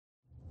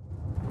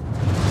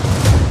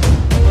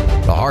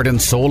heart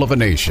and soul of a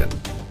nation,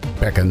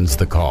 beckons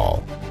the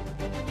call.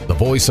 The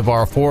voice of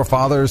our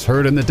forefathers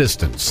heard in the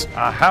distance.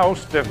 A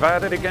house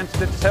divided against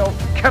itself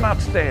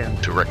cannot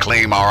stand. To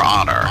reclaim our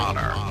honor,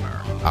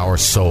 our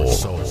soul.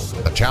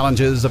 The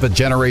challenges of a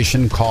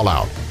generation call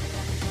out.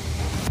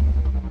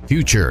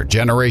 Future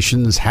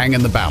generations hang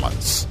in the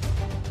balance.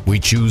 We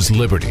choose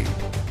liberty.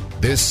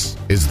 This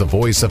is the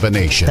voice of a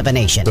nation. Of a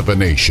nation. Of a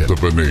nation.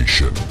 Of a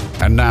nation.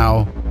 And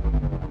now,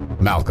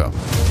 Malcolm.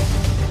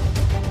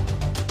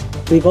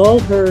 We've all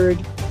heard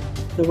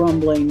the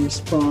rumblings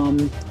from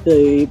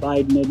the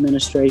Biden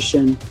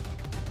administration,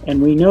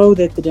 and we know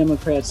that the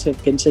Democrats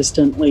have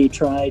consistently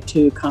tried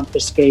to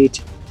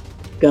confiscate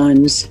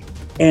guns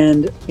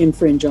and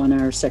infringe on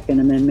our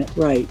Second Amendment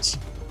rights.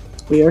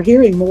 We are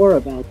hearing more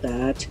about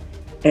that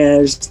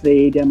as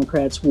the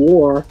Democrats'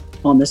 war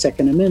on the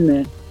Second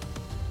Amendment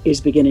is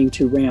beginning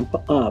to ramp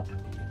up.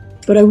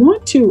 But I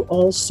want to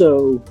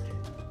also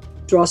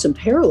draw some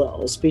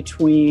parallels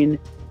between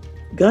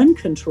gun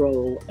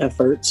control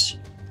efforts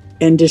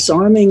and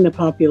disarming the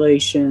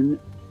population,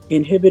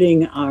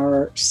 inhibiting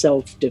our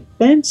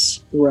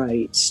self-defense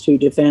rights to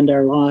defend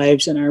our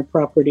lives and our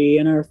property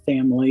and our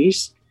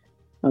families,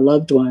 our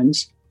loved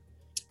ones,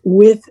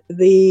 with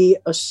the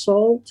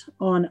assault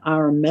on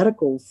our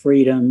medical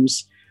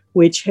freedoms,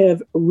 which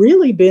have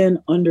really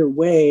been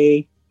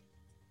underway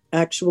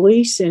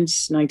actually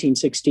since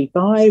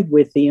 1965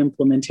 with the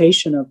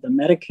implementation of the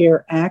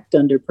Medicare Act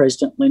under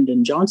President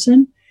Lyndon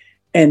Johnson,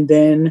 and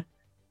then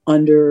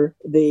under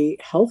the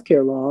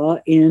healthcare law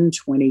in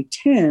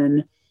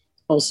 2010,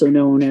 also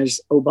known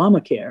as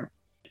Obamacare.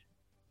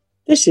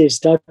 This is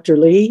Dr.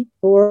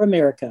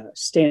 Lee4America,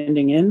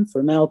 standing in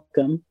for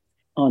Malcolm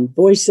on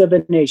Voice of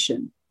a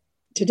Nation.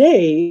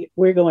 Today,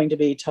 we're going to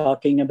be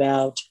talking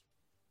about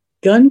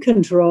gun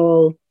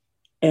control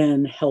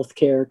and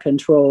healthcare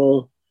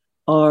control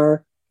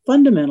are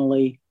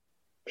fundamentally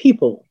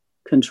people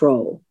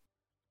control.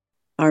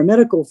 Our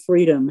medical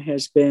freedom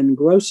has been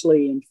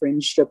grossly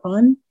infringed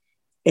upon,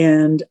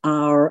 and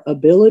our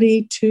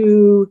ability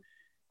to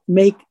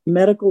make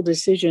medical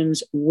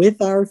decisions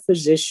with our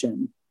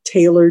physician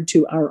tailored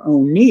to our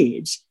own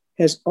needs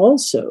has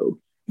also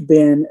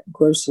been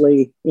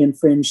grossly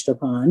infringed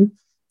upon.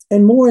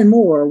 And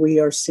more, we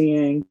are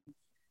seeing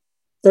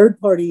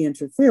third-party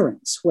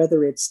interference,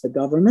 whether it's the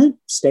government,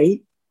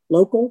 state,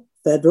 local,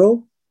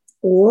 federal,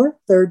 or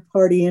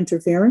third-party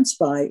interference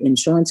by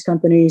insurance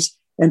companies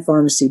and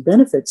pharmacy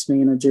benefits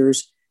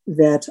managers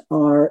that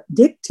are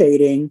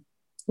dictating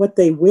what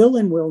they will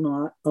and will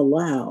not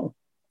allow.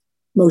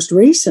 Most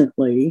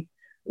recently,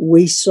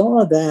 we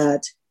saw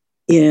that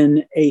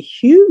in a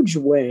huge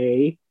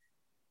way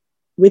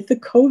with the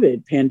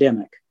COVID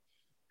pandemic,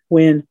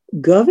 when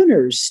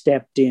governors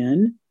stepped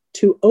in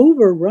to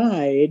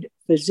override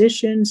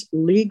physicians'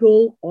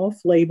 legal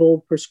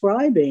off-label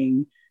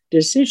prescribing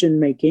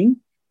decision-making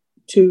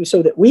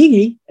so that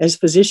we, as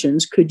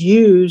physicians, could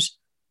use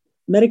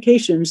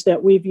medications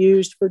that we've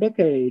used for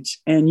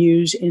decades and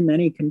use in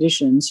many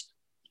conditions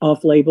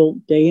off-label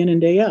day in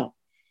and day out.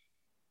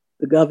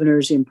 The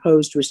governors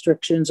imposed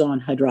restrictions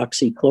on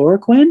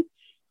hydroxychloroquine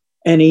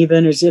and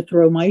even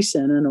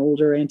azithromycin, an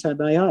older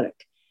antibiotic,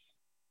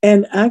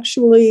 and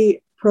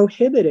actually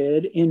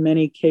prohibited, in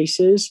many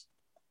cases,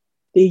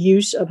 the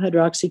use of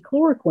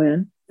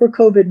hydroxychloroquine for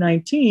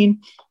COVID-19,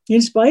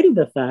 in spite of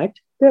the fact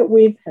that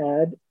we've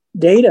had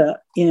data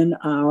in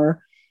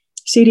our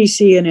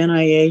CDC and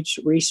NIH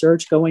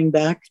research going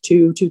back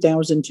to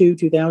 2002,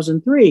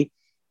 2003,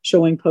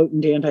 showing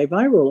potent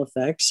antiviral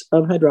effects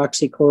of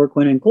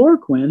hydroxychloroquine and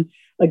chloroquine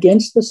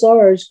against the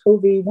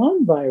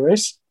SARS-CoV-1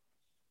 virus,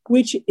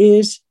 which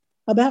is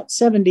about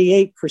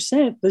 78%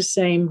 the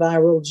same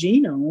viral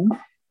genome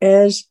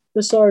as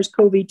the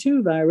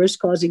SARS-CoV-2 virus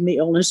causing the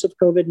illness of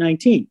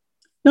COVID-19.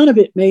 None of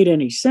it made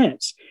any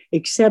sense,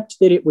 except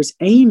that it was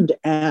aimed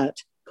at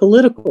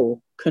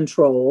political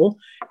control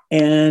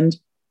and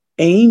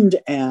aimed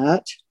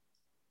at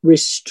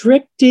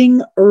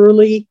restricting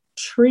early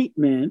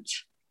treatment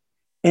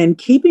and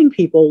keeping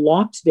people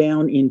locked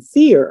down in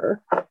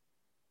fear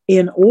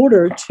in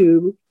order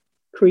to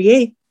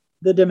create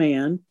the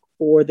demand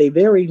for the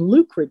very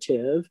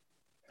lucrative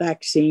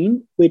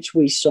vaccine, which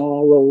we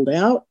saw rolled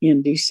out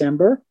in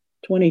December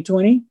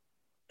 2020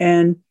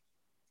 and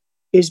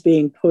is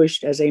being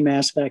pushed as a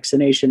mass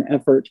vaccination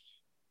effort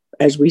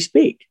as we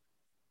speak.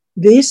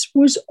 This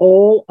was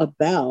all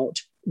about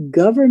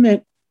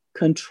government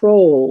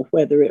control,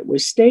 whether it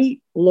was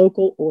state,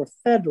 local, or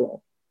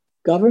federal,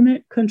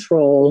 government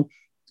control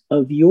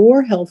of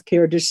your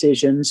healthcare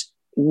decisions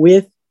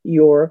with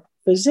your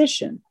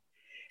physician.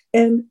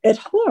 And at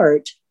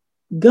heart,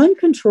 gun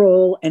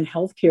control and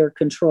healthcare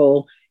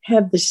control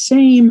have the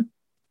same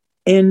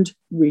end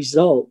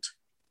result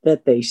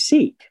that they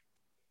seek.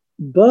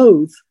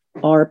 Both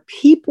are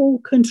people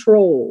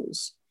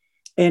controls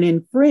and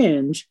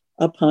infringe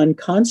upon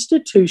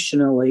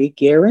constitutionally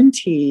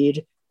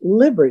guaranteed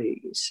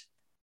liberties.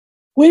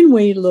 When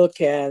we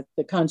look at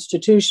the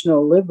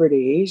constitutional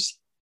liberties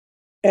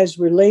as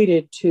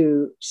related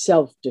to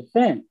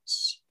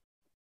self-defense,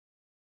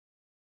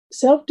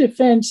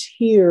 Self-defense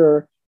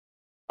here,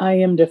 I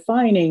am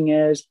defining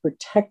as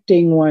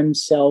protecting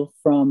oneself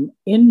from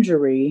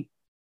injury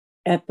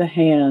at the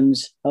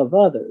hands of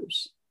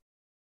others.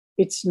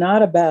 It's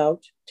not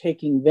about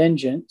taking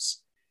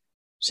vengeance.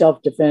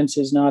 Self-defense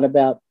is not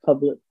about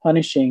public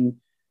punishing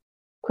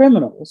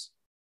criminals.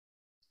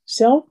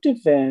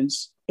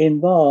 Self-defense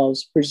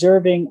involves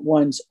preserving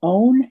one's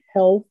own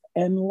health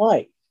and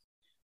life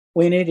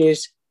when it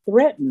is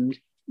threatened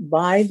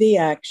by the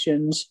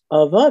actions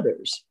of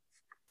others.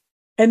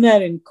 And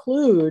that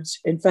includes,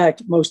 in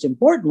fact, most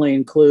importantly,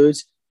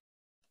 includes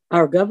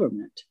our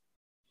government.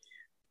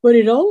 But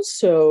it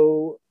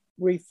also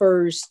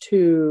refers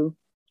to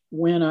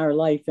when our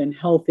life and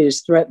health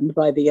is threatened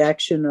by the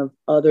action of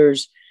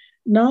others,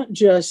 not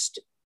just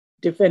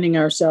defending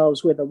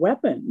ourselves with a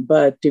weapon,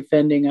 but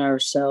defending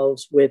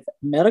ourselves with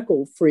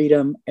medical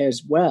freedom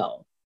as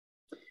well.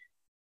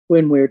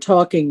 When we're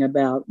talking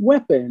about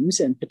weapons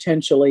and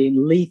potentially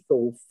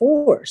lethal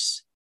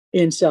force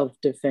in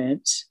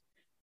self-defense,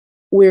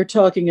 we're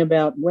talking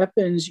about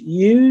weapons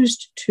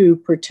used to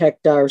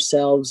protect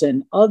ourselves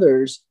and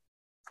others,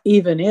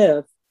 even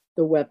if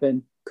the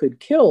weapon could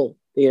kill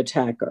the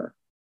attacker.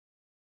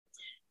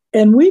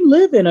 And we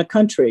live in a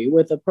country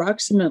with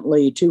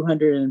approximately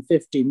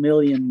 250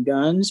 million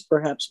guns,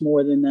 perhaps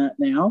more than that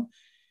now,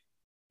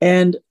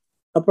 and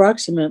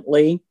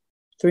approximately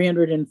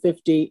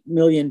 350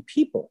 million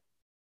people.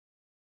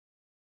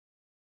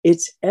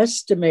 It's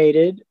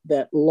estimated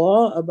that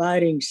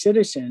law-abiding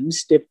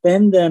citizens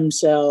defend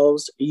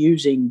themselves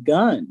using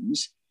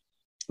guns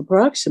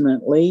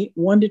approximately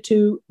 1 to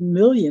 2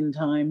 million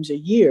times a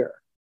year.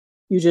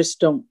 You just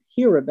don't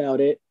hear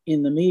about it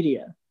in the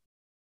media.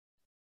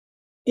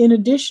 In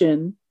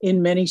addition,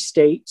 in many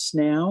states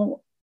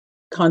now,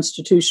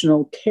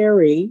 constitutional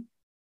carry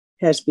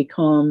has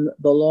become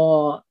the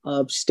law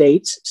of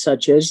states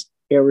such as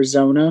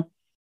Arizona,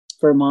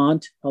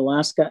 Vermont,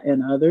 Alaska,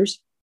 and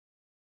others.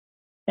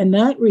 And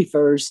that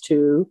refers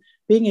to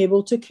being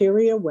able to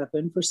carry a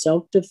weapon for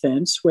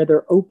self-defense,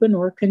 whether open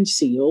or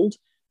concealed,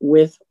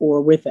 with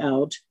or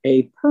without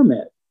a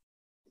permit.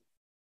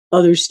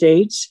 Other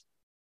states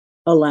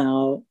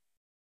allow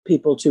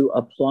people to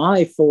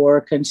apply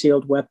for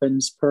concealed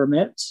weapons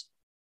permits,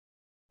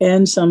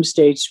 and some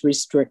states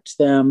restrict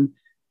them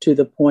to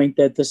the point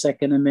that the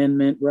Second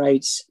Amendment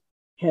rights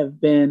have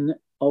been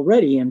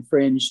already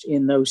infringed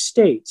in those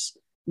states.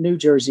 New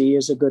Jersey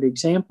is a good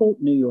example,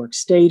 New York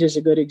State is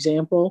a good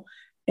example,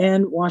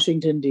 and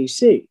Washington,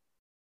 D.C.,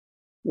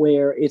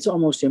 where it's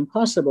almost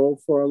impossible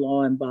for a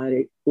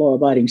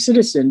law-abiding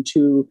citizen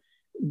to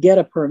get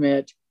a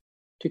permit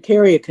to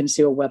carry a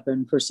concealed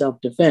weapon for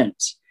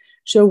self-defense.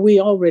 So we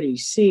already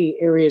see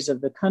areas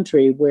of the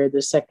country where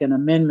the Second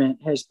Amendment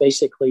has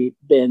basically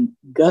been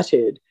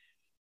gutted.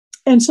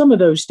 And some of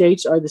those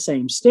states are the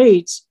same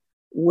states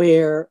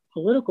where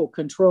political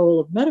control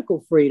of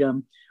medical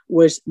freedom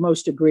was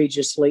most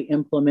egregiously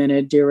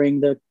implemented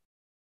during the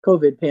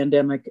COVID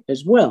pandemic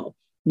as well.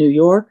 New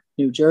York,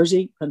 New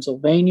Jersey,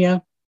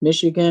 Pennsylvania,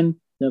 Michigan,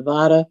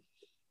 Nevada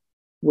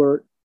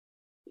were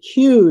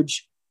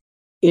huge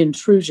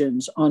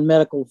intrusions on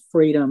medical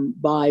freedom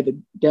by the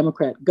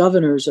Democrat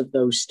governors of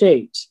those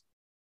states,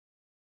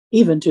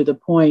 even to the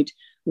point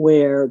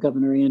where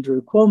Governor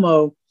Andrew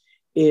Cuomo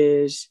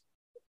is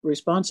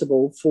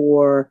responsible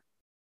for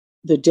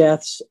the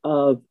deaths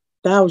of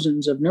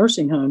thousands of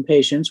nursing home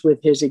patients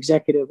with his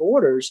executive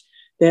orders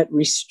that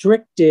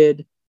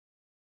restricted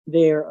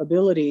their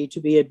ability to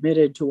be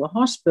admitted to a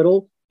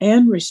hospital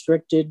and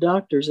restricted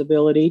doctors'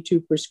 ability to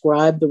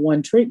prescribe the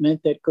one treatment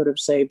that could have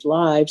saved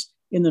lives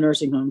in the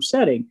nursing home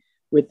setting,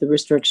 with the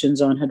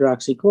restrictions on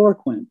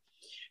hydroxychloroquine.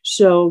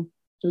 So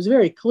it was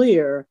very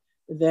clear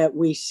that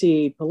we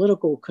see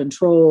political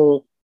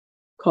control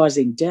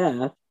causing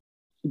death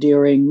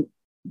during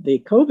the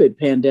COVID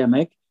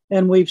pandemic,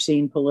 and we've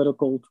seen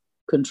political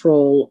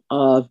control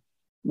of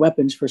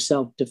weapons for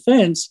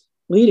self-defense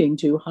leading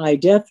to high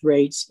death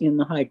rates in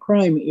the high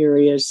crime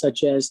areas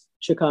such as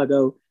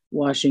Chicago,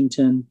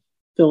 Washington,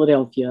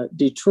 Philadelphia,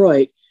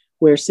 Detroit,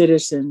 where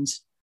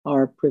citizens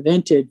are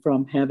prevented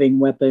from having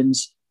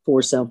weapons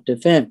for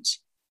self-defense.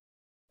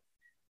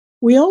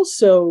 We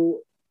also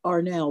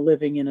are now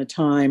living in a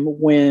time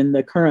when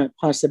the current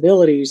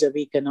possibilities of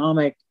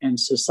economic and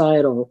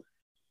societal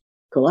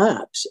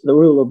collapse, the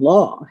rule of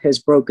law, has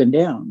broken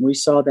down. We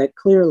saw that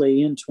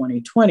clearly in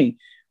 2020.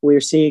 We're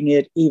seeing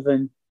it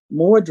even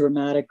more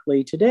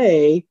dramatically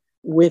today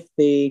with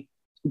the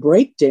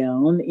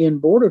breakdown in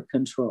border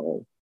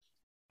control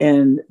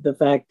and the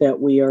fact that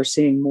we are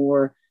seeing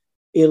more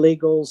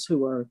illegals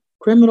who are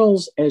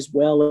criminals as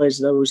well as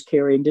those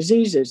carrying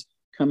diseases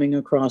coming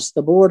across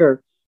the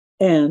border.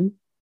 And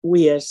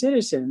we as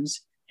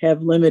citizens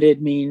have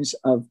limited means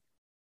of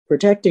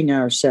protecting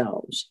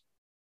ourselves.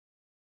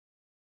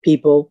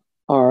 People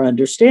are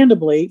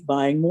understandably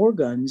buying more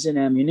guns and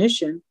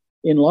ammunition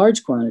in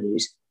large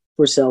quantities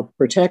for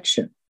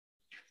self-protection.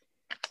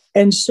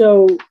 And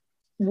so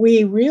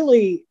we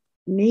really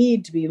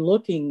need to be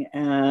looking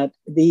at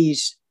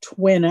these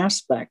twin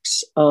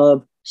aspects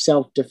of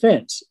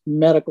self-defense,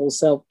 medical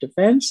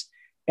self-defense,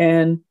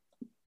 and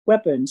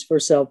weapons for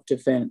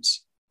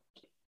self-defense.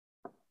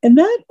 And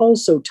that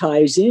also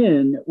ties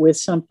in with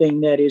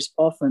something that is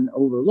often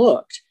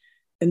overlooked,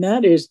 and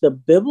that is the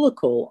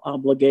biblical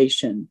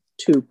obligation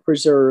to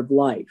preserve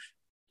life.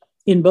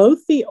 In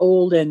both the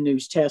Old and New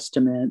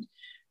Testament,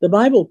 the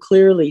Bible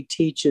clearly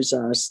teaches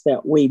us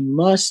that we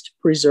must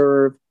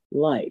preserve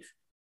life,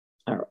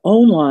 our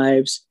own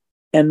lives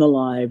and the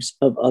lives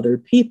of other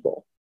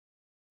people.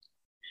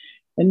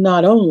 And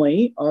not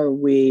only are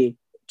we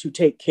to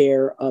take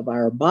care of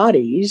our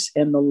bodies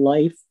and the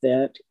life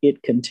that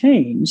it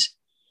contains,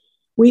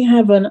 we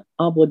have an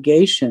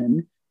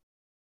obligation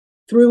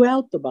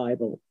throughout the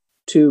Bible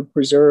to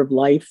preserve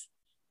life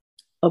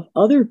of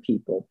other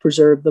people,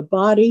 preserve the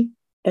body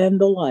and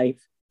the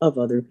life of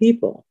other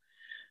people.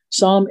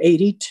 Psalm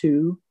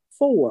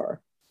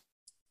 82:4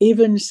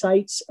 even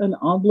cites an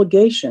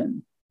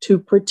obligation to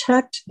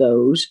protect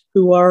those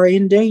who are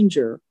in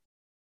danger.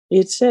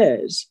 It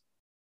says,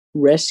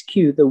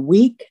 "Rescue the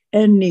weak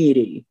and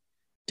needy,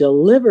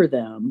 deliver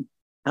them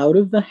out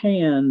of the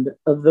hand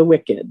of the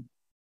wicked."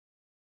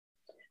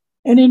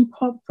 And in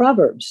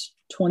Proverbs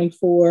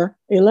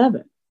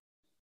 24:11,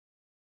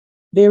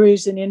 there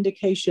is an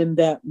indication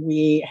that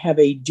we have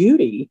a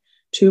duty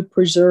to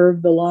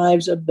preserve the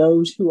lives of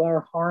those who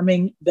are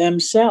harming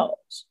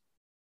themselves.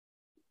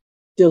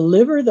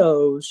 Deliver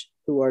those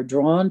who are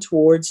drawn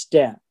towards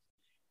death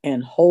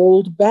and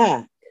hold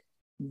back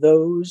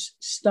those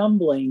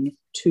stumbling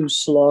to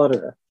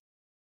slaughter.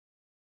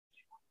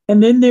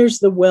 And then there's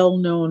the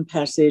well-known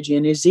passage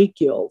in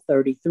Ezekiel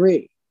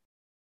 33,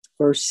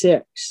 verse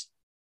 6.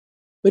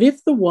 "But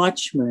if the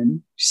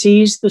watchman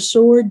sees the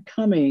sword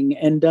coming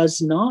and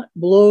does not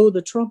blow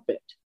the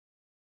trumpet,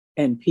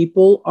 and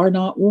people are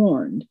not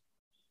warned,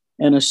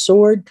 and a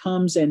sword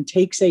comes and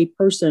takes a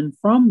person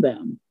from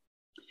them,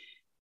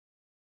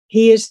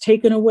 he is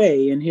taken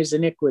away in his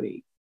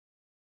iniquity.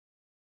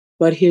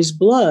 But his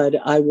blood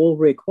I will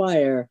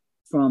require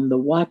from the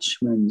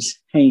watchman's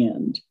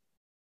hand."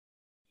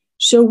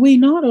 So we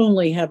not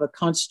only have a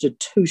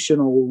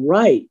constitutional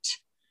right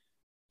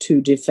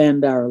to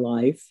defend our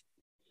life,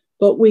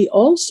 but we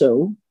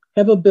also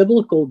have a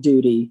biblical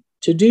duty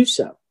to do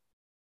so.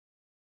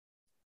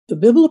 The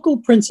biblical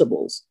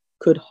principles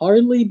could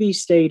hardly be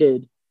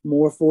stated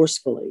more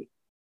forcefully.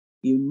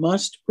 You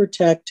must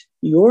protect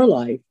your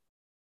life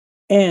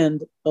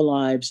and the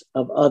lives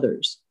of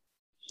others.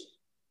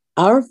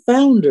 Our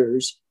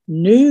founders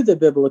knew the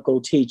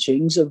biblical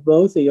teachings of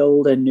both the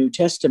Old and New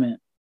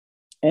Testament,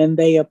 and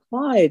they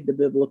applied the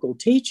biblical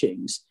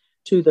teachings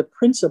to the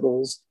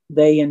principles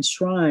they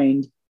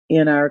enshrined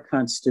in our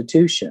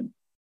Constitution.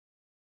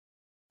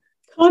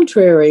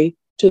 Contrary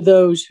to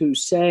those who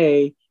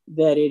say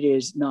that it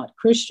is not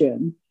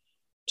Christian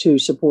to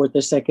support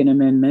the Second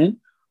Amendment,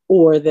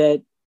 or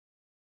that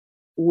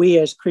we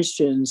as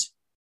Christians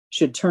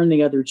should turn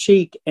the other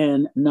cheek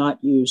and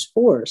not use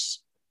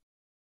force,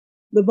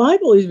 the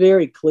Bible is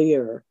very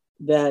clear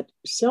that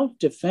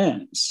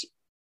self-defense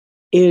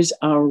is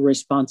our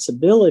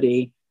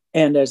responsibility,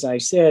 and as I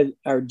said,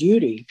 our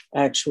duty,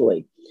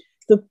 actually.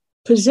 The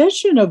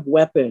possession of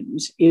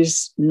weapons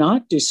is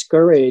not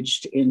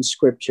discouraged in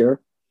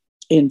Scripture.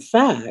 In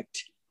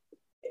fact,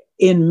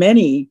 in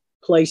many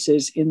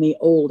places in the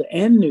Old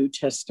and New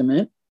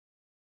Testament,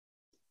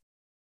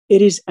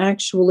 it is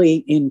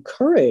actually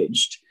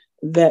encouraged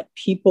that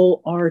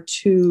people are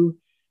to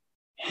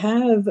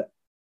have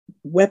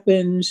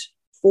weapons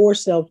for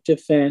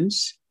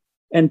self-defense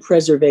and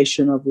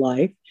preservation of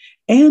life,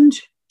 and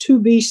to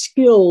be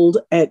skilled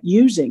at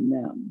using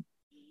them.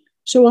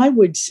 So I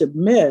would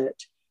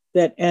submit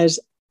that as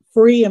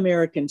free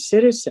American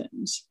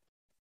citizens,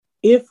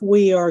 if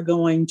we are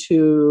going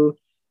to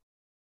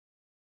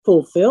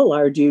fulfill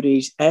our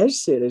duties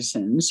as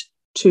citizens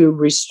to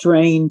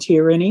restrain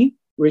tyranny,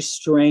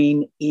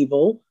 restrain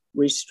evil,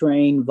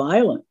 restrain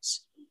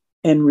violence,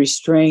 and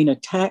restrain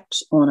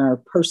attacks on our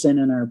person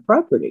and our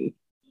property,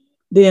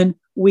 then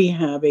we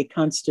have a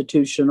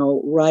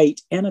constitutional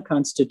right and a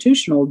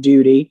constitutional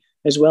duty,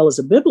 as well as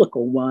a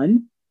biblical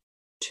one,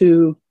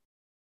 to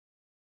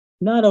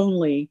not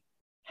only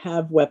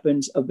have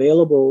weapons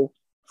available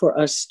for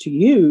us to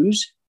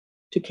use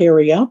to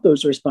carry out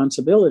those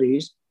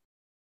responsibilities,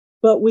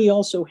 but we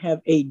also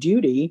have a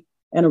duty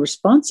and a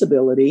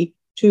responsibility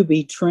to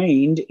be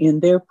trained in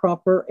their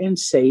proper and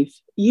safe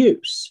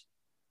use.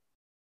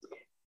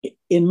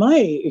 In my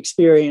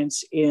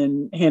experience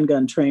in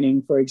handgun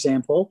training, for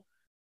example,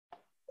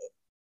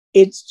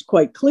 it's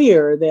quite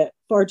clear that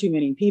far too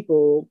many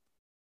people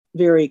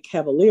very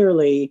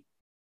cavalierly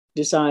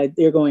decide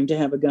they're going to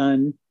have a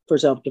gun for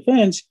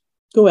self-defense,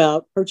 go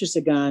out, purchase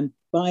a gun,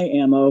 buy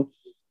ammo,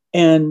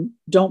 and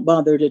don't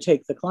bother to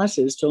take the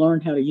classes to learn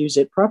how to use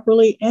it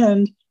properly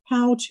and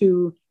how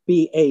to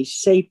be a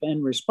safe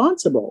and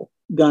responsible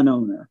gun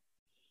owner.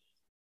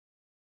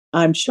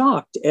 I'm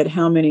shocked at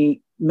how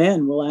many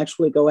men will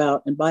actually go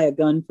out and buy a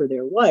gun for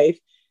their wife,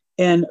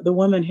 and the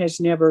woman has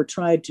never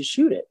tried to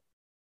shoot it.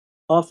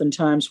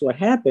 Oftentimes what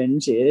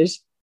happens is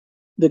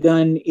the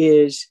gun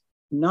is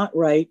not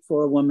right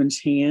for a woman's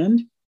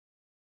hand.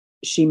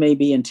 She may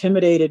be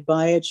intimidated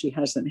by it. She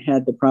hasn't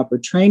had the proper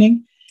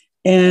training.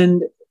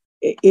 And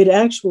it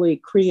actually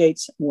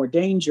creates more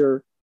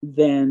danger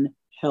than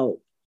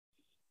help.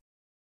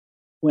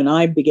 When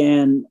I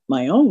began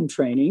my own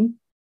training,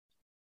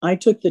 I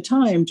took the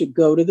time to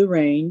go to the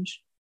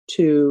range,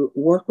 to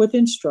work with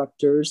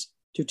instructors,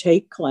 to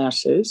take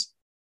classes,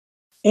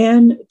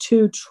 and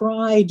to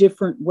try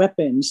different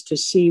weapons to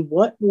see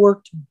what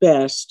worked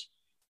best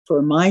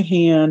for my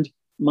hand,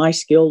 my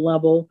skill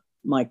level,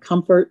 my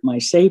comfort, my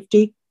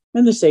safety,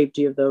 and the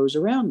safety of those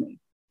around me.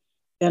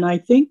 And I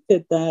think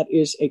that that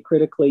is a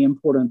critically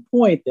important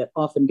point that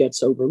often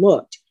gets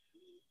overlooked.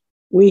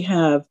 We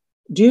have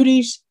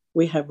duties,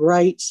 we have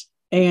rights,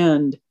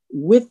 and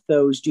with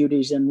those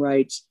duties and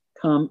rights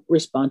come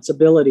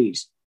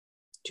responsibilities.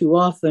 Too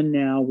often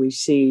now we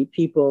see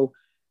people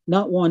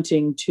not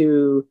wanting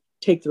to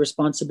take the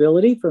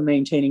responsibility for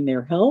maintaining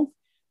their health,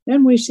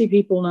 and we see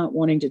people not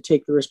wanting to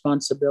take the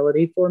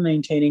responsibility for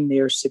maintaining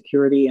their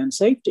security and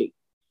safety.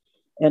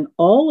 And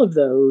all of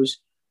those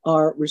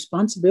are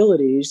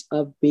responsibilities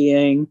of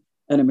being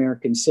an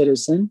American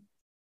citizen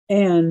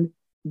and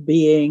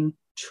being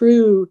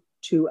true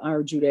to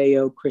our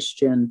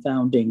Judeo-Christian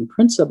founding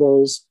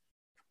principles,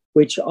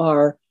 which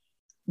are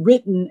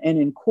written and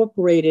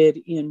incorporated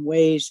in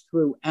ways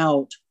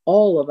throughout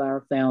all of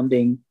our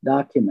founding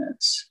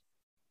documents.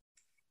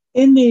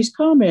 In these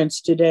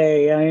comments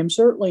today, I am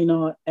certainly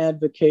not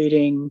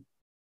advocating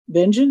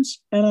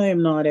vengeance, and I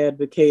am not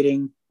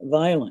advocating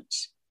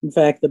violence. In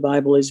fact, the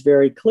Bible is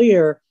very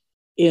clear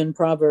in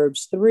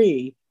Proverbs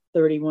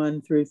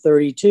 3:31 through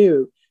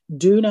 32.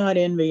 Do not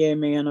envy a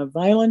man of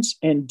violence,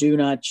 and do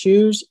not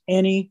choose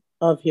any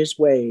of his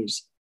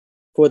ways.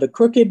 For the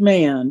crooked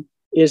man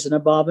is an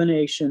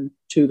abomination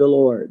to the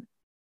Lord,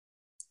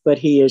 but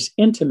he is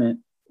intimate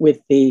with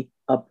the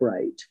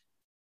upright.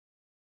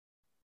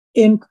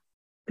 In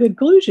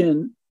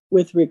conclusion,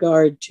 with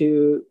regard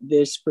to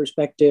this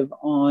perspective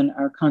on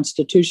our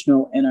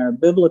constitutional and our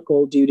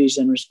biblical duties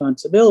and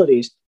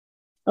responsibilities,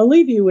 I'll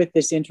leave you with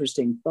this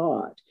interesting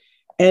thought.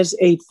 As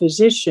a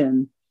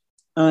physician,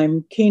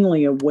 I'm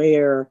keenly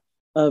aware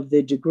of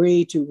the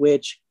degree to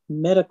which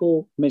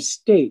medical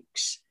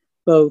mistakes,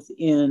 both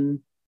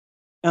in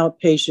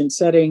outpatient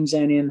settings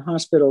and in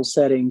hospital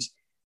settings,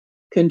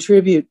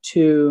 contribute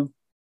to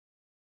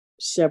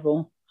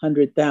several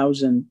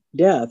 100,000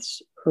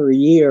 deaths per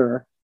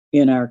year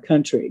in our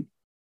country.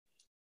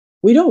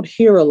 We don't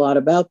hear a lot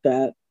about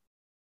that,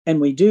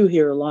 and we do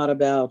hear a lot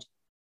about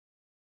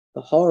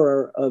the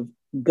horror of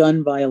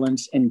gun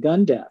violence and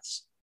gun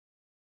deaths.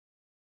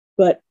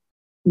 But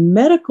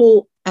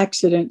medical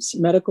accidents,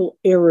 medical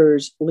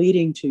errors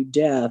leading to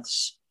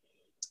deaths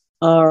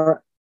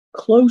are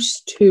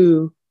close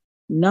to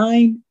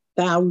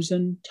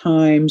 9,000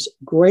 times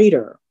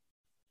greater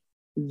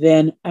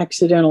than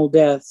accidental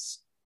deaths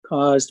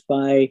caused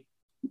by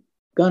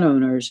gun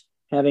owners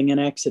having an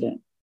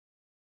accident.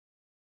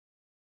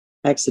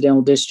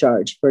 Accidental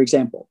discharge, for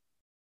example.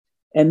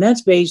 And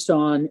that's based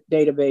on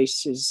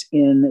databases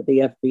in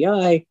the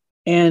FBI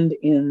and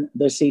in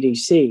the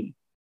CDC.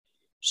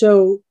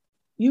 So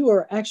you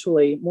are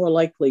actually more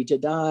likely to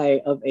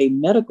die of a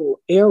medical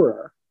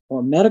error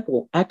or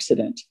medical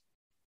accident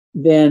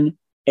than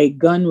a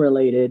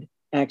gun-related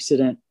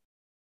accident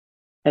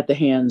at the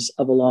hands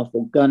of a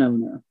lawful gun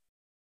owner.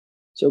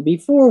 So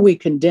before we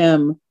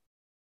condemn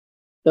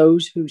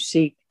those who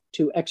seek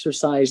to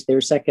exercise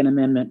their Second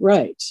Amendment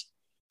rights,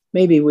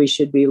 maybe we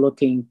should be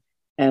looking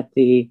at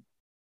the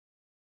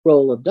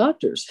role of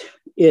doctors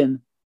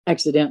in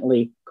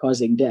accidentally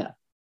causing death.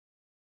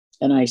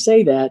 And I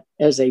say that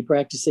as a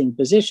practicing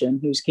physician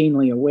who's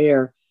keenly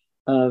aware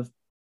of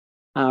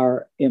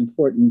our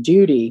important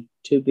duty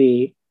to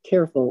be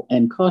careful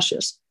and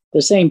cautious.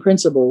 The same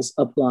principles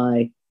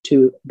apply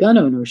to gun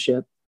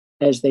ownership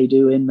as they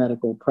do in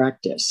medical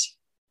practice.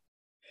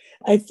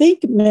 I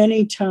think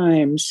many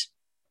times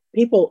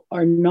people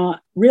are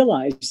not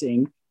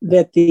realizing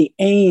that the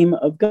aim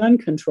of gun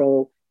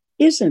control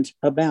isn't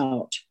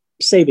about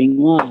saving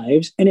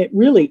lives, and it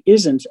really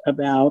isn't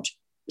about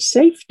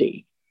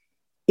safety.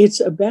 It's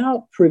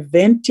about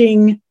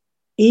preventing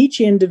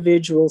each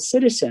individual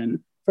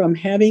citizen from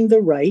having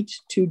the right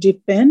to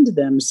defend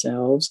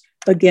themselves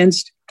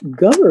against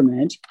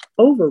government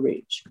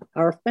overreach.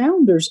 Our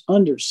founders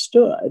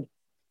understood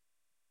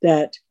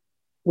that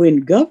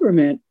when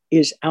government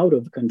is out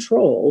of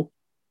control,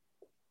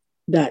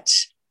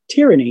 that's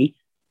tyranny.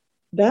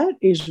 That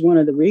is one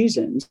of the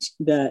reasons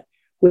that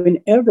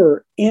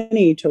whenever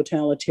any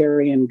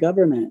totalitarian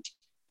government,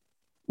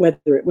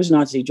 whether it was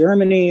Nazi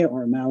Germany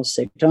or Mao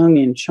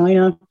Zedong in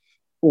China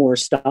or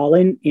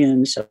Stalin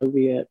in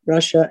Soviet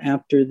Russia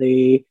after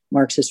the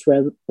Marxist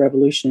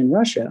revolution in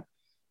Russia,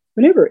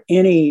 whenever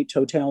any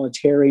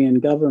totalitarian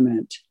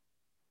government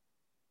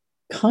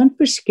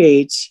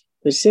confiscates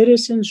the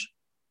citizens'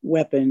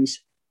 weapons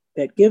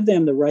that give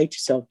them the right to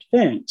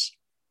self-defense,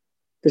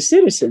 the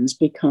citizens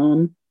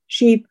become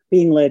sheep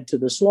being led to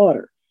the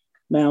slaughter.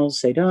 Mao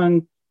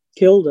Zedong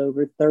killed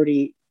over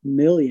 30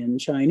 million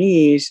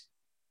Chinese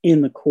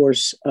in the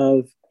course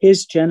of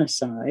his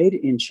genocide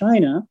in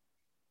China,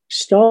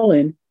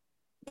 Stalin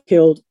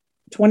killed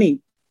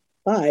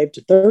 25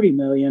 to 30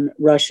 million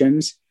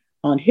Russians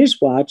on his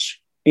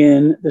watch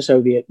in the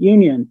Soviet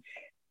Union.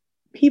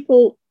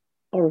 People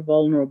are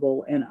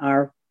vulnerable, and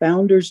our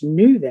founders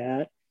knew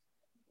that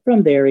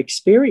from their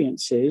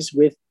experiences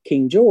with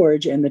King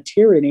George and the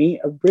tyranny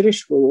of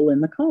British rule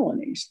in the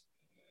colonies.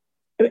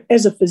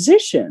 As a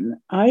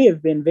physician, I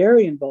have been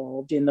very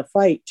involved in the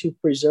fight to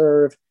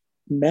preserve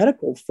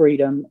medical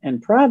freedom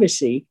and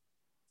privacy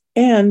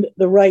and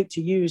the right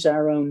to use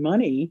our own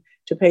money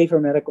to pay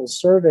for medical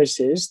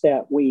services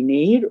that we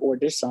need or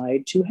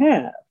decide to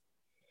have.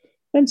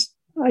 And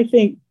I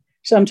think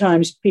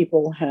sometimes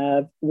people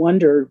have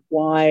wondered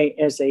why,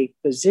 as a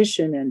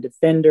physician and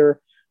defender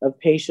of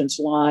patients'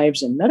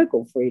 lives and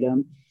medical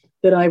freedom,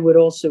 that I would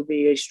also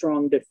be a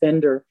strong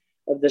defender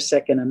of the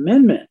Second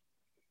Amendment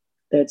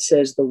that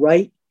says the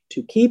right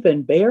to keep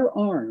and bear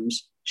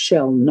arms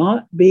shall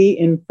not be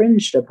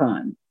infringed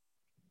upon.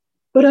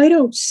 But I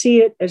don't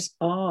see it as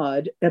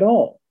odd at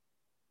all.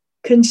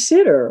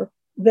 Consider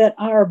that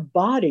our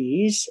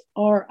bodies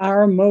are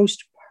our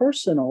most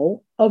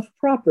personal of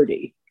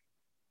property.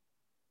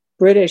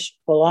 British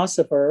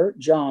philosopher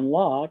John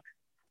Locke,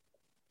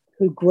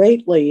 who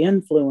greatly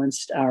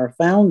influenced our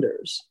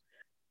founders,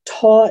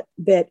 taught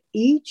that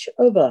each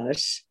of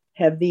us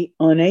have the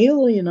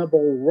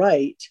unalienable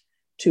right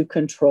to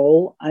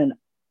control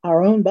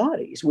our own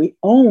bodies. We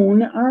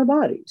own our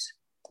bodies.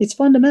 It's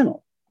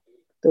fundamental.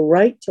 The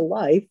right to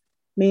life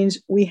means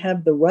we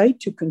have the right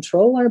to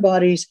control our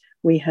bodies.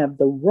 We have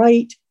the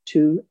right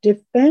to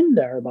defend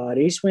our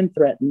bodies when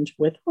threatened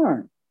with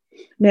harm.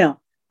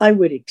 Now, I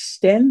would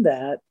extend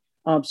that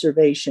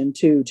observation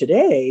to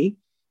today,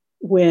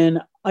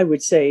 when I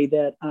would say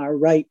that our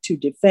right to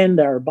defend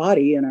our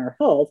body and our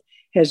health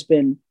has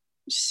been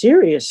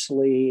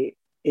seriously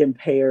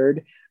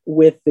impaired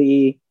with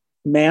the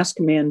mask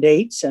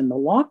mandates and the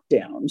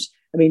lockdowns.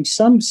 I mean,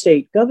 some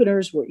state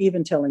governors were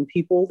even telling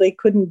people they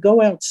couldn't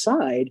go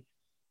outside,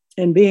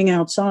 and being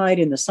outside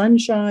in the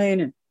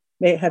sunshine and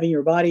having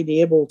your body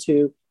be able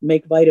to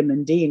make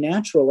vitamin D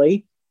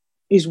naturally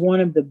is one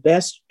of the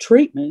best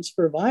treatments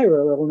for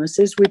viral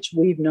illnesses, which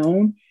we've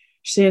known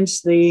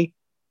since the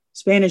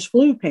Spanish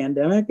flu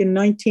pandemic in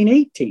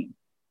 1918.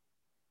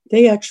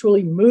 They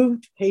actually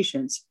moved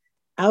patients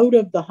out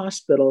of the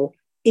hospital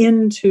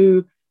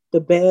into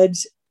the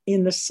beds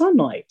in the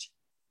sunlight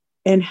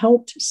and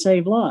helped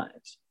save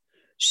lives.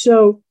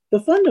 So the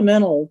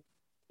fundamental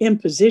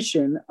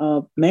imposition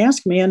of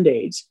mask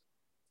mandates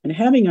and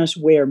having us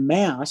wear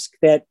masks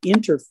that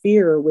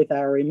interfere with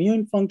our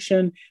immune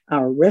function,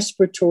 our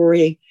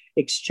respiratory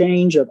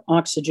exchange of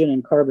oxygen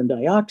and carbon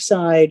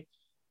dioxide,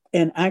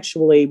 and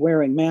actually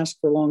wearing masks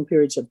for long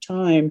periods of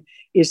time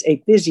is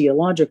a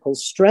physiological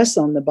stress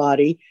on the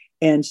body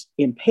and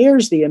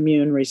impairs the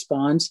immune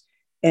response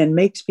and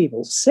makes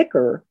people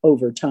sicker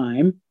over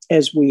time,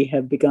 as we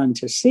have begun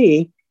to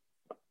see,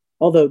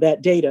 although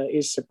that data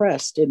is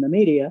suppressed in the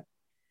media.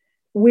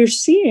 We're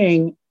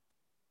seeing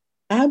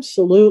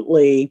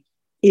absolutely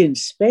in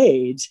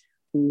spades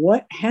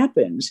what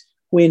happens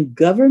when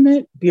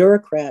government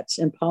bureaucrats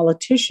and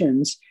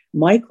politicians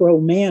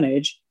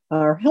micromanage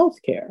our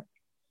healthcare.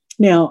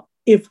 Now,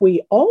 if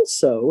we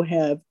also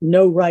have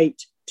no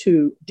right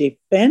to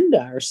defend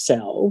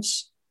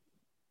ourselves,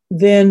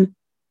 then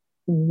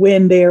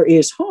when there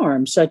is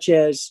harm, such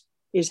as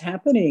is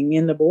happening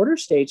in the border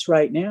states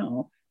right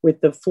now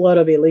with the flood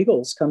of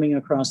illegals coming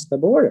across the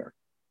border,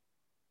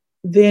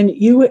 then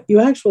you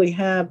actually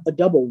have a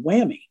double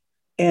whammy.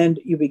 And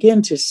you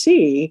begin to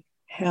see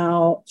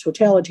how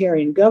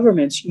totalitarian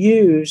governments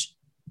use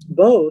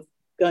both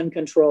gun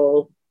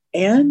control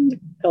and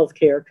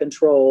healthcare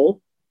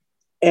control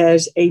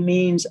as a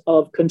means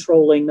of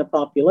controlling the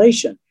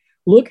population.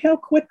 Look how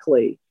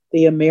quickly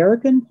the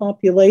American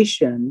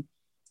population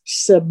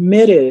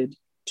submitted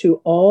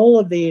to all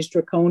of these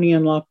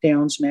draconian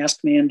lockdowns, mask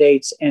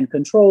mandates, and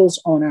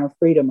controls on our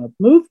freedom of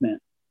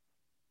movement.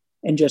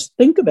 And just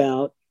think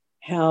about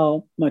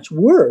how much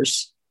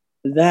worse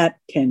that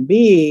can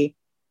be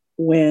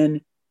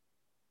when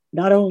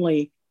not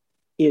only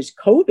is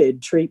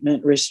COVID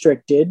treatment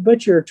restricted,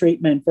 but your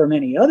treatment for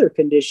many other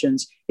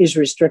conditions is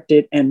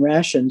restricted and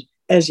rationed,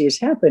 as is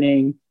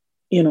happening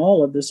in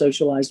all of the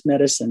socialized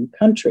medicine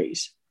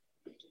countries.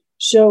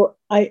 So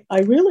I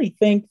really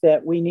think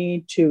that we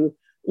need to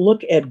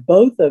look at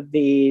both of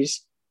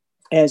these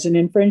as an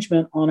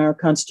infringement on our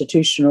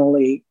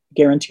constitutionally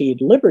guaranteed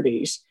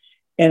liberties.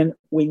 And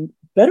we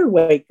better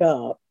wake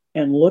up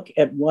and look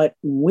at what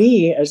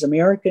we as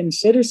American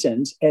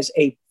citizens, as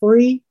a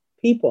free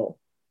people,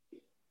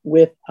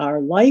 with our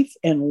life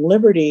and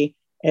liberty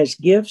as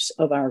gifts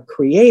of our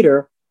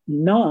Creator,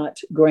 not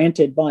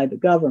granted by the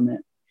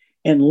government,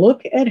 and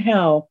look at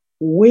how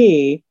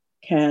we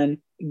can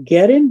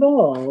get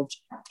involved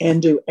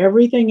and do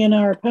everything in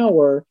our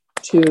power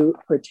to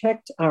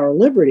protect our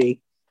liberty,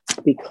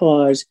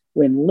 because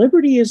when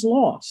liberty is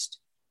lost,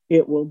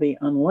 it will be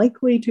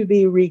unlikely to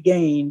be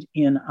regained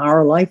in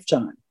our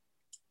lifetime.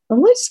 Now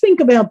let's think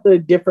about the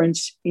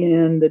difference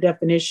in the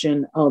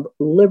definition of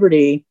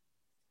liberty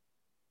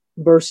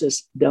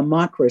versus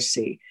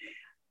democracy.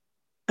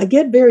 I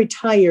get very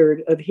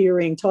tired of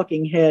hearing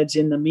talking heads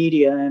in the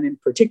media, and in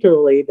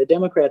particularly the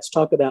Democrats,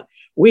 talk about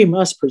we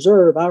must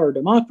preserve our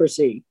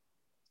democracy.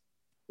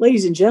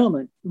 Ladies and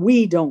gentlemen,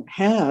 we don't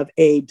have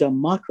a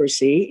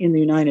democracy in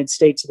the United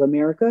States of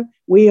America.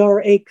 We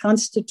are a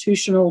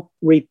constitutional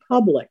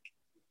republic,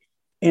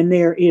 and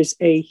there is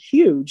a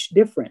huge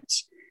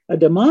difference. A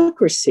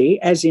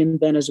democracy, as in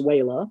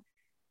Venezuela,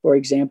 for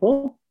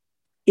example,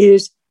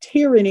 is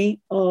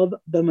tyranny of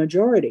the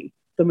majority.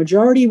 The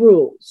majority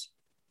rules.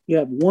 You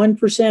have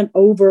 1%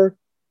 over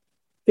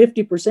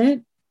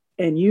 50%,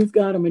 and you've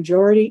got a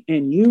majority,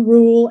 and you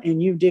rule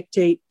and you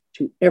dictate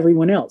to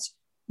everyone else.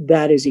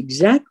 That is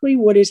exactly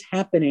what is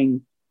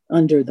happening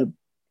under the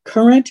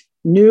current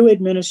new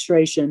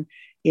administration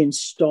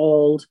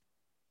installed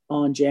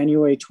on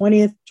January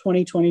 20th,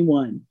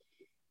 2021.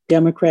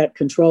 Democrat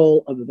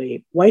control of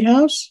the White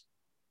House,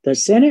 the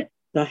Senate,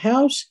 the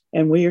House,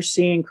 and we are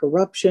seeing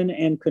corruption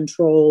and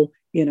control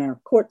in our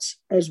courts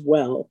as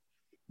well.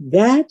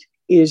 That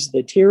is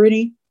the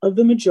tyranny of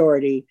the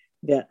majority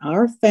that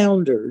our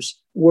founders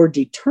were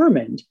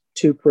determined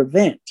to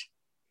prevent.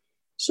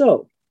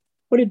 So,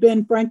 what did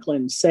Ben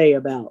Franklin say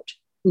about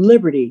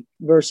liberty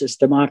versus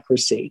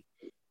democracy?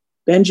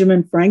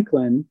 Benjamin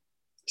Franklin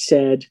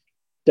said,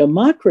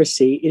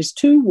 democracy is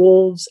two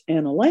wolves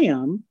and a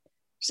lamb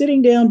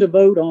sitting down to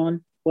vote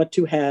on what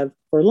to have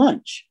for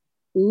lunch.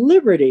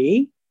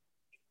 Liberty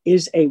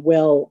is a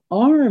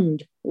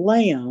well-armed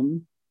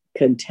lamb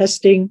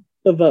contesting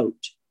the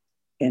vote.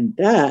 And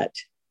that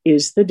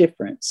is the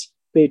difference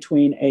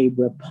between a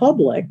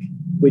republic,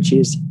 which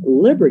is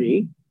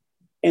liberty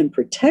and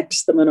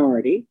protects the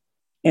minority,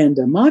 and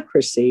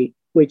democracy,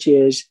 which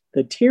is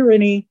the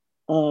tyranny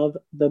of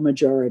the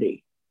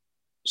majority.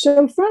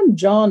 So from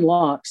John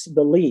Locke's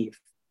belief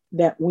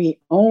that we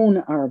own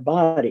our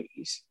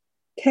bodies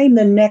came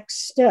the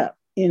next step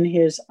in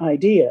his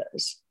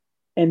ideas.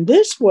 And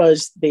this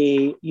was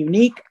the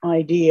unique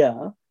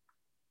idea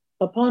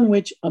upon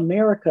which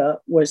America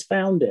was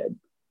founded,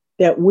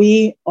 that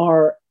we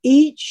are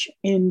each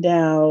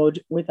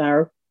endowed with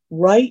our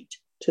right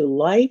to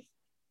life,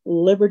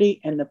 liberty,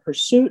 and the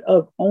pursuit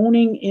of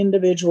owning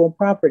individual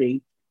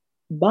property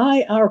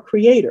by our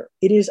Creator.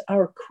 It is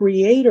our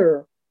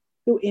Creator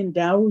who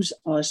endows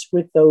us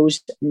with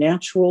those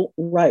natural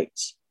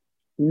rights,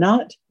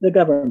 not the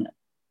government.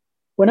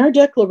 When our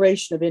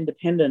Declaration of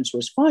Independence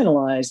was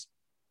finalized,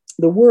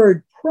 the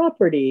word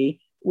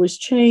property was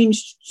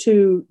changed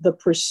to the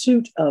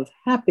pursuit of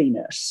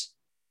happiness.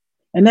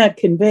 And that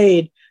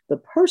conveyed the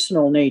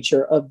personal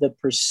nature of the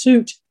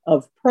pursuit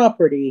of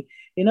property.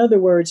 In other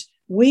words,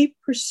 we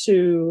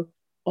pursue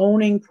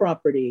owning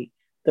property,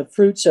 the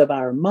fruits of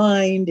our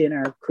mind and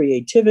our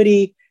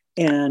creativity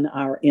and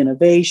our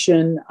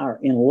innovation, our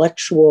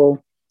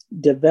intellectual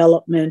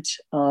development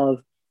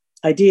of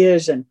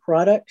ideas and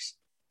products.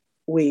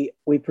 We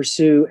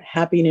pursue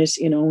happiness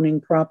in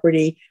owning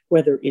property,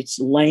 whether it's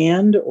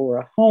land or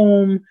a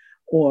home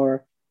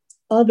or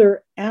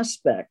other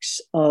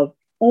aspects of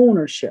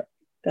ownership.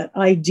 That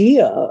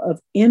idea of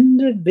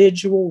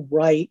individual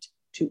right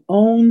to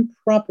own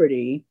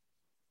property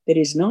that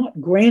is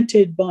not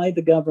granted by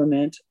the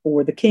government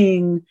or the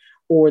king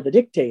or the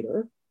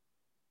dictator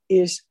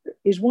is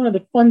one of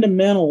the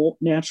fundamental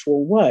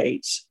natural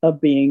rights of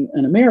being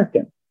an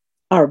American.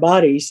 Our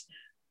bodies,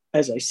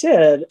 as I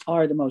said,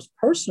 are the most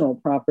personal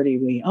property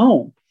we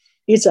own.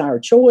 It's our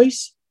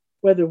choice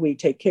whether we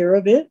take care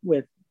of it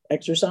with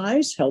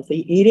exercise,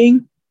 healthy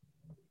eating,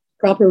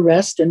 proper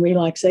rest and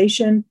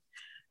relaxation,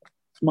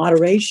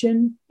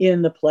 moderation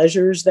in the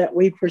pleasures that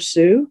we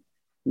pursue,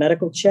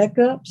 medical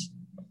checkups.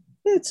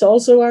 It's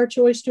also our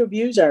choice to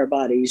abuse our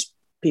bodies.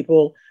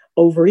 People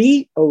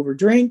overeat,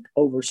 overdrink,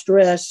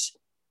 overstress.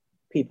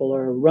 People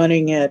are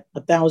running at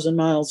 1,000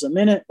 miles a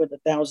minute with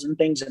 1,000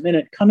 things a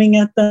minute coming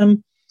at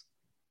them.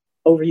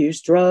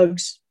 Overuse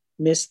drugs,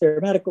 miss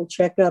their medical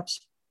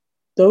checkups.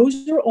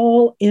 Those are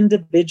all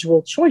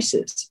individual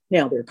choices.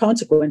 Now, there are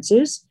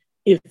consequences.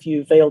 If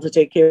you fail to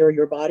take care of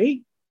your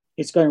body,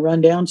 it's going to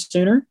run down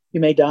sooner. You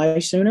may die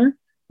sooner.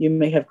 You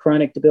may have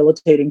chronic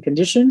debilitating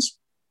conditions.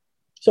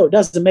 So it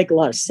doesn't make a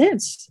lot of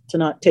sense to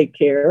not take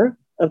care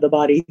of the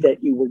body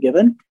that you were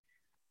given.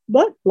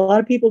 But a lot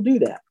of people do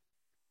that.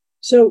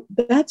 So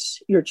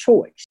that's your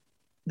choice.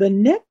 The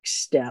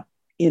next step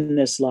in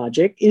this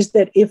logic is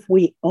that if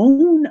we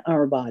own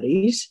our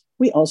bodies,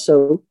 we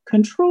also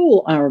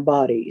control our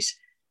bodies.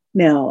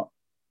 Now,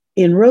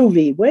 in Roe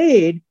v.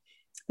 Wade,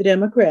 the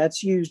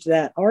Democrats used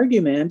that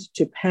argument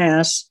to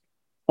pass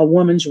a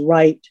woman's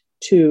right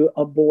to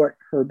abort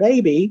her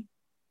baby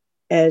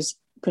as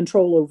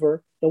control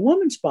over the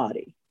woman's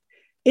body.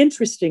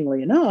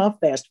 Interestingly enough,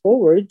 fast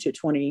forward to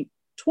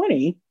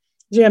 2020,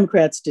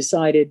 Democrats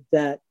decided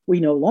that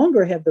we no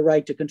longer have the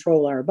right to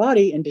control our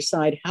body and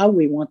decide how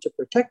we want to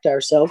protect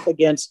ourselves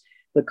against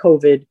the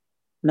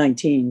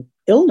COVID-19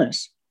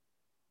 illness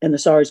and the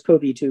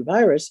SARS-CoV-2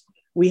 virus.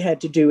 We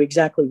had to do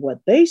exactly what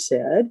they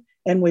said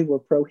and we were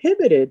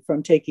prohibited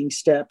from taking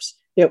steps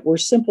that were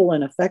simple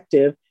and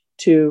effective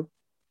to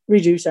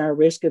reduce our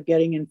risk of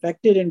getting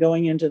infected and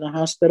going into the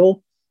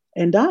hospital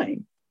and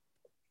dying.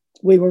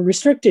 We were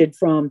restricted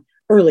from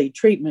early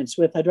treatments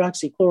with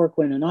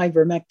hydroxychloroquine and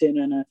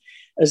ivermectin and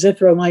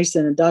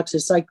azithromycin and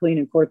doxycycline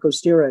and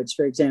corticosteroids,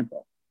 for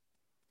example.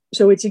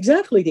 So it's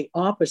exactly the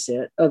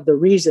opposite of the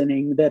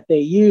reasoning that they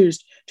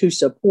used to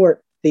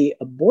support the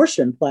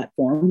abortion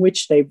platform,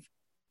 which they've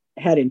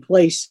had in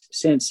place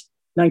since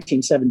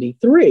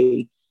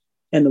 1973.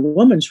 And the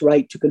woman's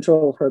right to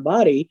control her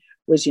body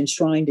was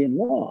enshrined in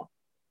law.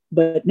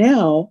 But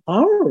now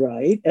our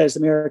right as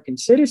American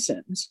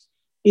citizens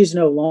is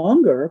no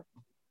longer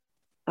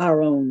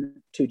our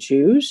own to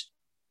choose,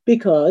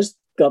 because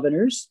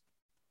governors,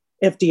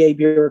 FDA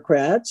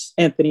bureaucrats,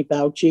 Anthony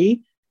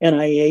Fauci,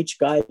 NIH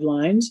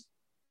guidelines,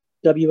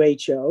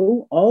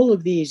 WHO, all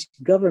of these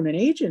government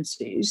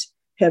agencies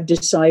have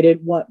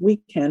decided what we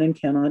can and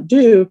cannot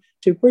do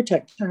to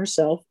protect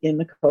ourselves in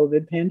the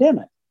COVID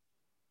pandemic.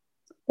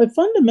 But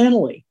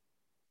fundamentally,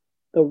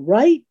 the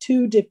right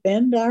to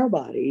defend our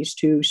bodies,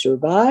 to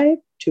survive,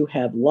 to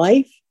have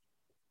life,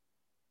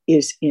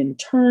 is in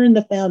turn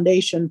the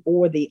foundation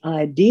for the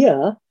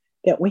idea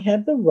that we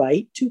have the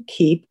right to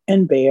keep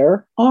and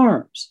bear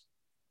arms.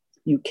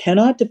 You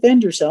cannot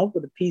defend yourself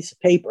with a piece of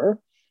paper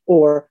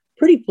or,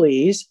 pretty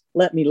please,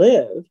 let me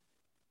live.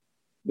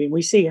 I mean,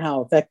 we see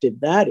how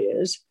effective that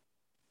is.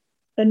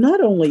 And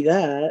not only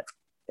that,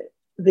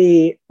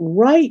 the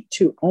right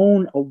to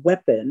own a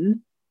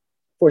weapon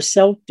for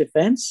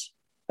self-defense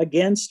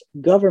against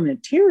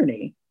government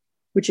tyranny,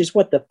 which is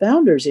what the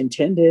founders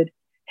intended,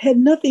 had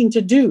nothing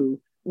to do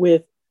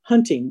with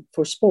hunting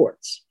for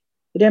sports.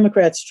 The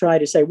Democrats try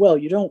to say, well,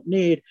 you don't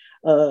need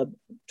a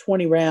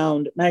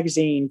 20-round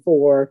magazine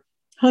for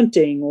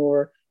hunting,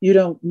 or you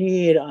don't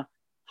need a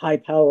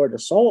high-powered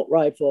assault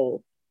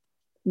rifle.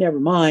 Never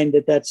mind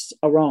that that's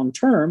a wrong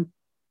term,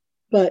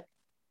 but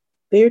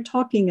they're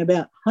talking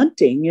about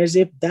hunting as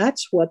if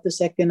that's what the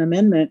Second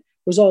Amendment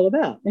was all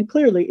about. And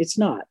clearly it's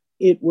not.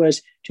 It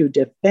was to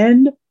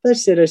defend the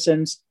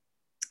citizens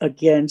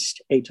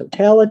against a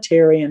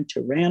totalitarian,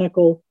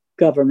 tyrannical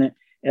government,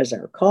 as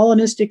our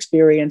colonists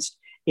experienced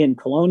in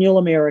colonial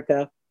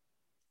America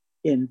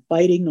in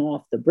fighting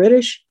off the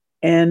British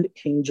and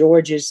King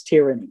George's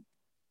tyranny.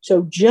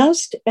 So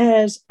just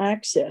as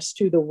access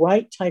to the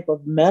right type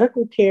of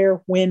medical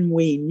care when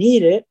we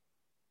need it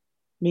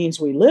means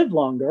we live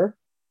longer,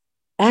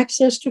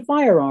 access to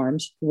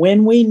firearms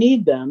when we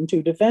need them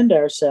to defend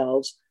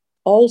ourselves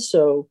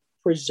also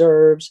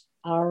preserves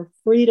our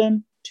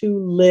freedom to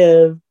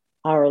live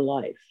our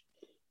life.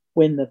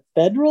 When the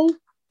federal,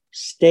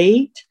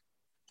 state,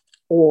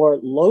 or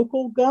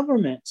local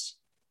governments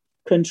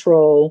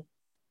control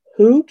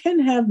who can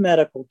have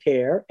medical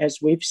care, as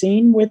we've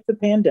seen with the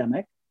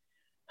pandemic,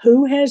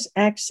 who has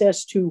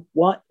access to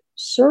what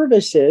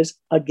services,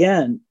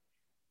 again,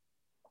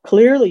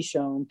 clearly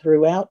shown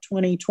throughout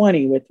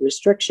 2020 with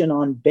restriction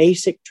on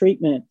basic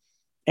treatment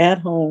at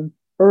home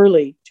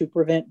early to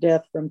prevent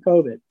death from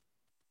COVID,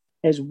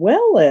 as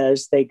well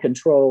as they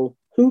control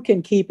who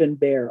can keep and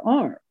bear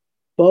arms.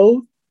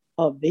 Both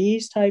of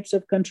these types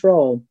of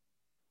control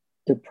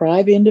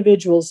deprive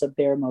individuals of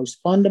their most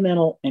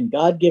fundamental and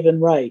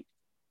God-given right,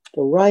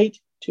 the right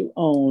to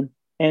own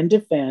and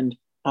defend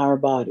our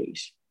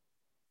bodies.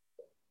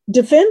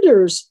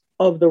 Defenders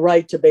of the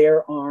right to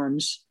bear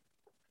arms,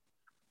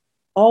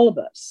 all of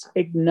us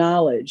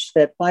acknowledge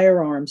that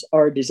firearms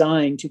are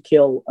designed to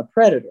kill a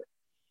predator,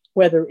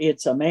 whether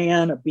it's a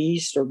man, a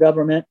beast, or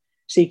government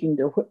seeking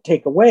to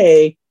take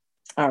away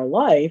our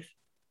life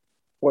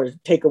or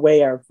take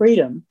away our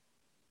freedom.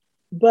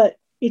 But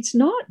it's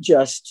not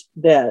just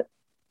that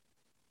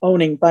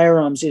owning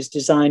firearms is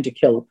designed to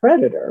kill a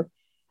predator.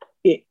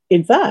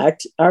 In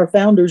fact, our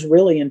founders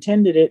really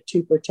intended it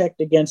to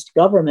protect against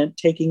government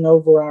taking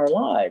over our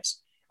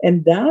lives.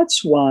 And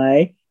that's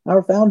why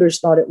our founders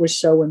thought it was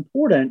so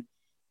important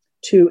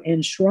to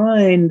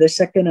enshrine the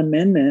Second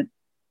Amendment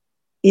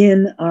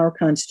in our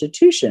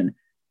Constitution.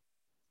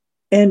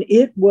 And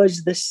it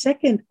was the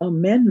Second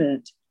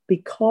Amendment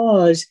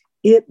because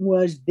it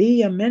was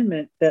the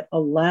amendment that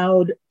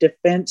allowed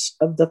defense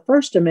of the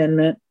First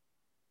Amendment,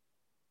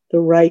 the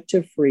right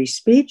to free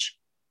speech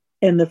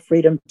and the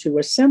freedom to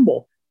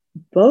assemble,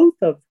 both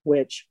of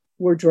which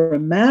were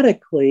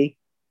dramatically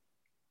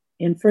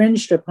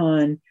infringed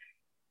upon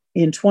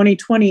in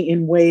 2020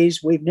 in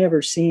ways we've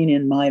never seen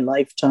in my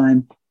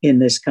lifetime in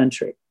this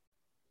country.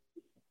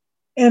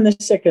 And the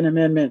Second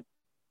Amendment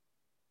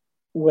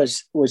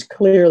was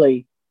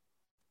clearly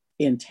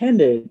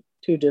intended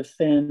to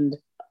defend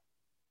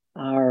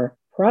our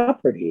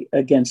property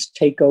against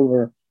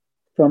takeover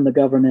from the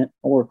government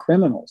or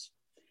criminals.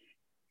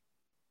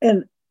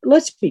 And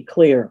let's be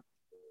clear,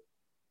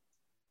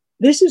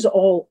 this is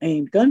all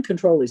aimed, gun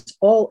control is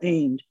all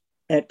aimed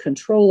at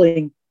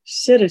controlling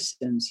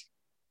citizens.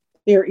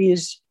 There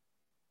is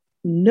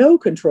no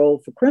control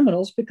for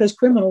criminals because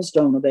criminals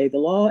don't obey the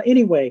law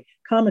anyway.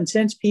 Common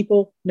sense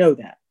people know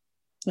that.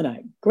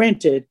 And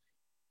granted,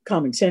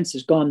 common sense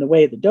has gone the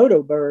way of the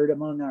dodo bird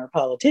among our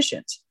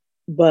politicians.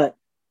 But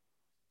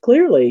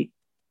clearly,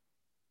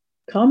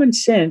 common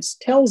sense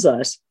tells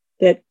us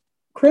that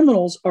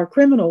criminals are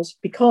criminals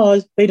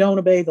because they don't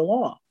obey the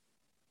law.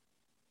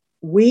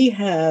 We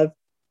have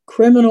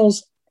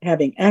criminals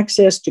having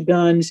access to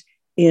guns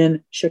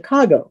in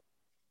Chicago,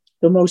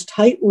 the most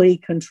tightly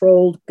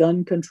controlled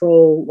gun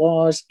control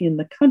laws in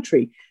the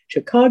country.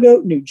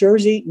 Chicago, New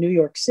Jersey, New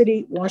York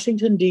City,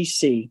 Washington,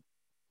 D.C.,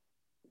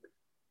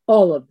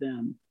 all of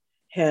them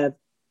have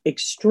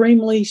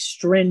extremely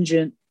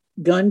stringent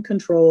gun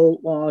control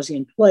laws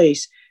in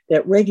place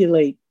that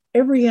regulate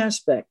every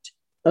aspect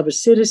of a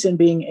citizen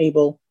being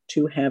able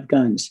to have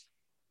guns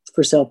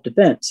for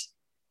self-defense.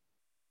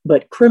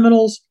 But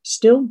criminals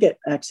still get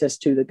access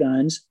to the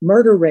guns.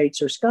 Murder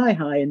rates are sky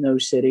high in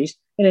those cities.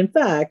 And in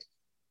fact,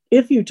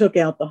 if you took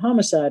out the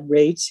homicide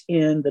rates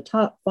in the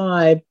top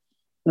 5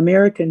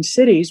 American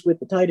cities with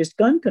the tightest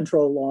gun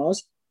control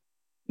laws,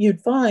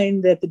 you'd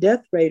find that the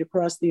death rate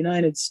across the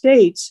United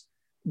States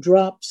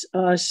drops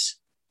us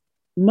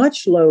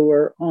much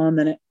lower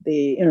on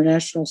the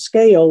international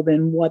scale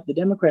than what the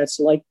Democrats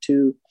like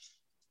to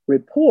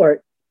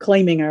report,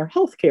 claiming our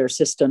healthcare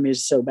system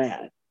is so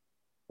bad.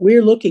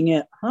 We're looking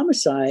at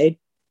homicide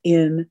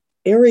in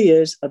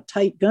areas of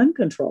tight gun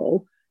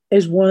control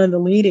as one of the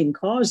leading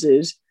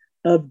causes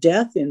of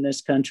death in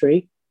this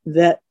country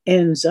that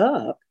ends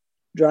up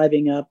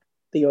driving up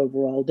the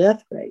overall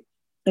death rate.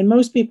 And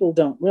most people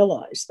don't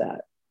realize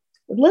that.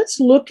 But let's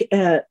look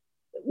at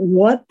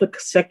what the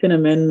Second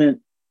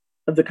Amendment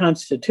of the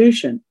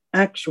Constitution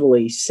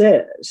actually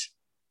says.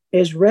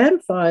 As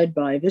ratified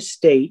by the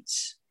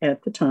states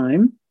at the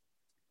time,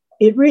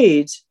 it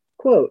reads,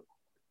 quote,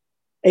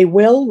 "A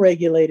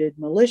well-regulated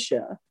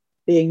militia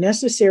being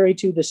necessary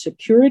to the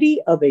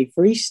security of a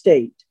free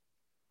state,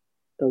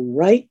 the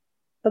right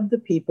of the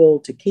people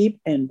to keep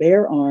and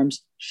bear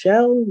arms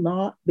shall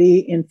not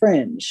be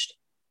infringed,"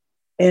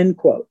 end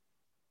quote.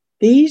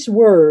 These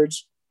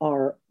words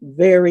are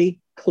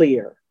very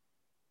clear.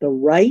 The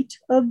right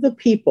of the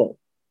people,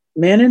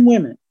 men and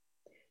women,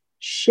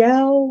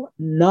 shall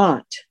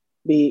not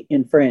be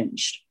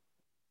infringed.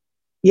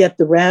 Yet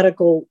the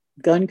radical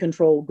gun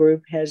control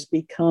group has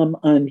become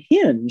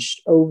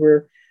unhinged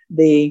over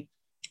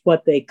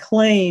what they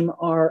claim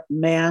are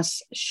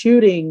mass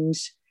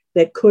shootings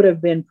that could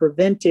have been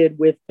prevented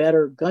with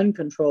better gun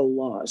control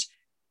laws.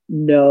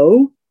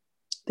 No,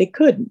 they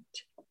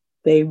couldn't.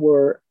 They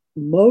were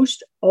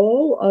most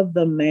all of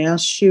the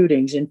mass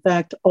shootings, in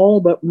fact,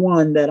 all but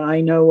one that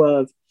I know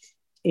of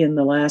in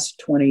the last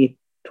 20,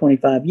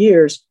 25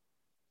 years,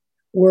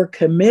 were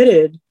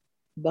committed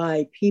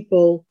by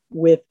people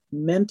with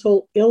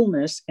mental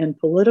illness and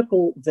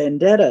political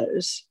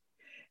vendettas,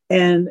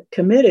 and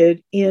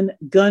committed in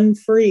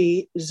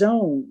gun-free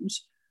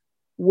zones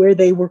where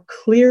they were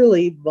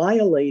clearly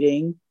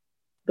violating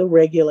the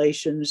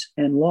regulations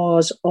and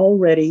laws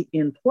already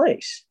in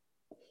place.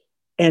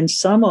 And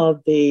some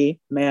of the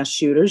mass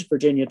shooters,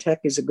 Virginia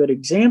Tech is a good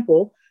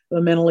example of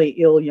a mentally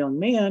ill young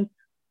man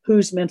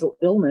whose mental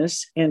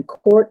illness and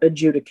court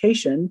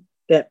adjudication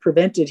that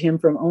prevented him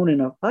from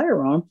owning a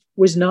firearm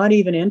was not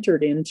even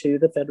entered into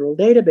the federal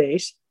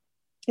database.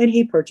 And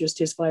he purchased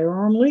his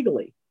firearm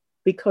legally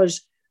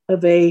because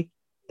of a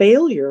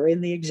failure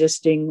in the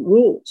existing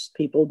rules.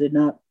 People did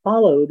not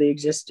follow the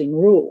existing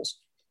rules.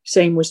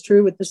 Same was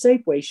true with the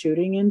Safeway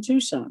shooting in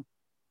Tucson.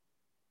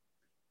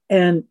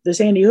 And the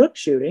Sandy Hook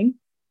shooting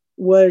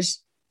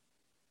was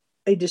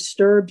a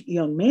disturbed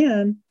young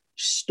man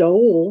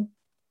stole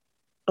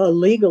a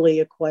legally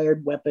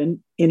acquired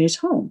weapon in his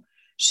home.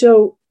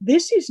 So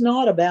this is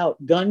not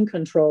about gun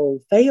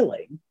control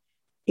failing.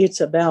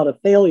 It's about a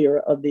failure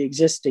of the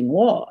existing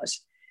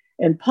laws.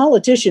 And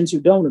politicians who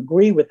don't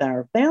agree with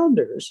our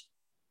founders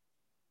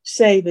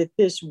say that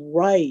this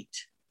right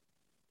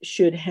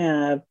should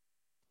have,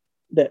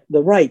 the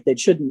right that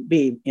shouldn't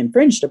be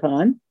infringed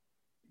upon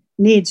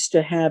needs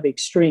to have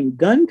extreme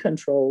gun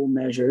control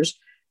measures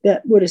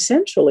that would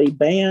essentially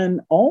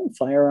ban all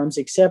firearms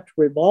except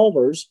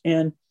revolvers,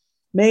 and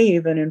may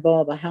even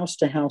involve a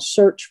house-to-house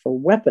search for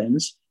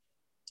weapons,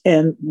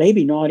 and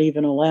maybe not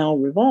even allow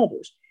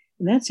revolvers.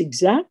 And that's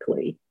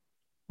exactly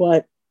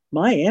what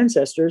my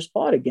ancestors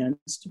fought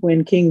against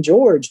when King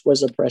George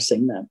was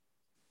oppressing them.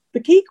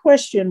 The key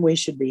question we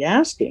should be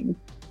asking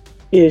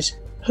is,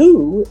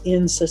 who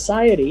in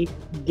society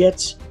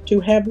gets to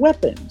have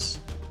weapons?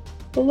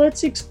 Well,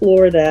 let's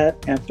explore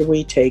that after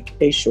we take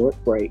a short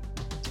break.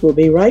 We'll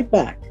be right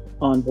back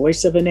on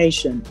Voice of a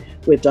Nation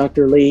with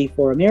Dr.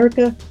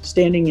 Lee4America,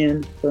 standing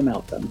in for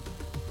Malcolm.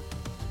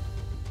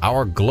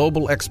 Our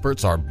global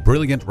experts are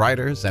brilliant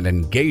writers and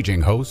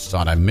engaging hosts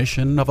on a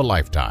mission of a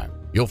lifetime.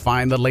 You'll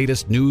find the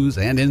latest news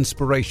and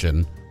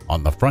inspiration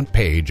on the front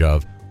page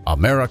of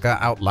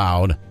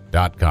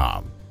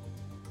AmericaOutloud.com.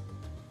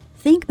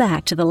 Think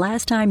back to the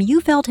last time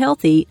you felt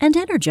healthy and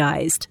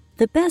energized.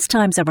 The best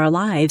times of our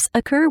lives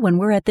occur when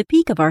we're at the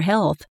peak of our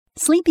health,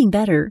 sleeping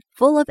better,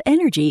 full of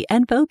energy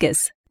and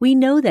focus. We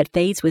know that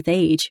fades with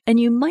age, and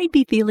you might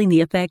be feeling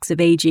the effects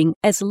of aging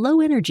as low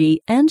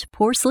energy and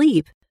poor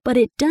sleep. But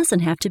it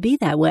doesn't have to be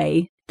that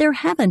way. There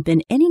haven't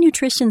been any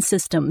nutrition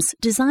systems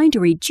designed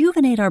to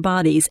rejuvenate our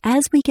bodies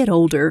as we get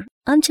older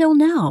until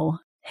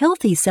now.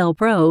 Healthy Cell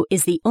Pro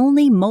is the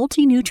only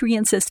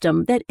multi-nutrient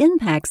system that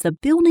impacts the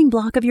building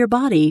block of your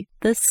body,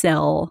 the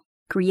cell.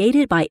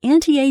 Created by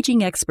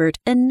anti-aging expert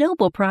and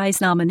Nobel Prize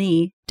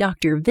nominee,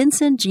 Dr.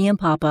 Vincent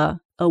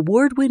Giampapa,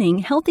 award-winning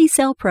Healthy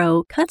Cell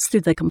Pro cuts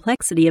through the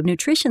complexity of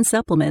nutrition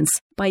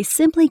supplements by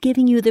simply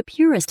giving you the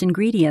purest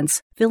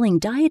ingredients, filling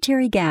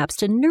dietary gaps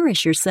to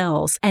nourish your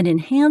cells and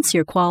enhance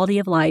your quality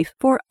of life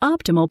for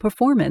optimal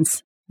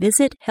performance.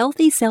 Visit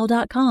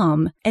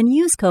healthycell.com and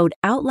use code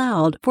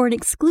OUTLOUD for an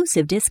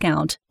exclusive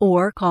discount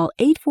or call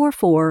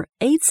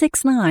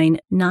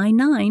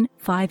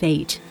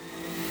 844-869-9958.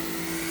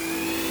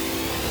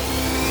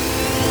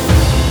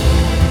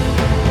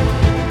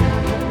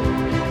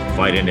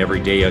 Fighting every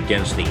day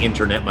against the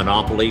internet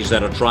monopolies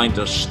that are trying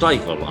to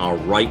stifle our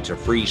right to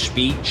free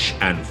speech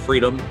and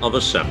freedom of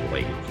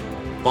assembly.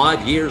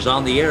 5 years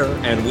on the air,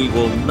 and we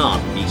will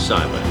not be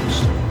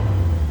silenced.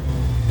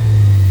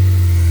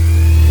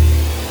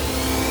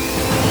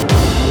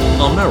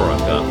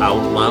 America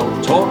Out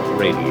Loud Talk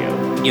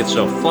Radio. It's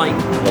a fight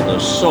for the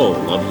soul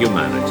of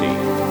humanity.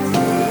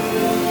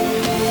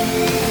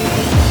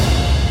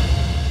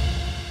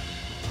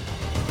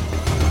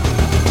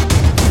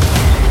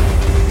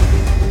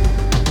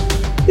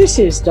 This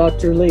is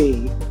Dr.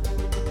 Lee.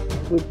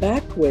 We're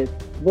back with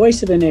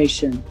Voice of a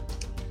Nation.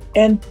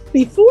 And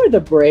before the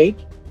break,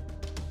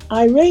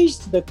 I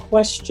raised the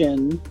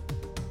question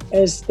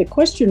as the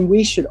question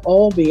we should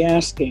all be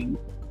asking: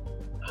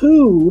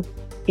 who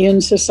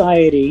in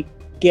society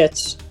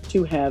gets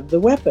to have the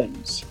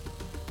weapons?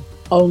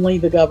 Only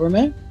the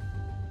government?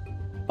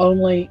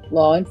 Only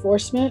law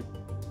enforcement?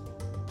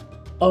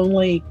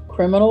 Only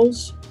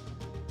criminals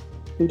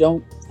who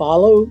don't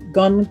follow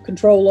gun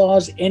control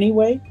laws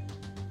anyway?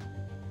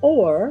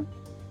 Or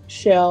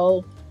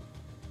shall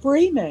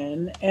free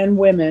men and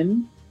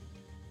women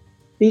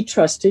be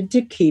trusted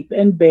to keep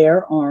and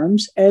bear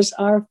arms as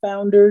our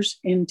founders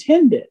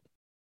intended?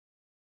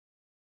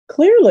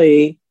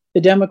 Clearly,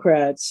 the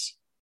Democrats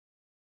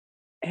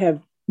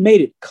have made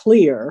it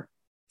clear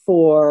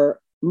for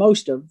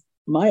most of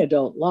my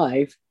adult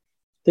life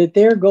that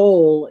their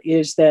goal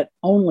is that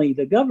only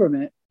the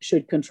government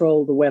should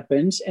control the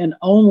weapons and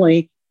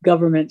only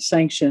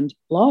government-sanctioned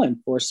law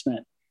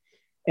enforcement.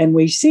 And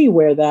we see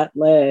where that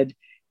led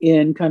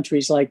in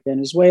countries like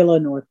Venezuela,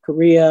 North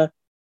Korea,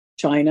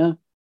 China,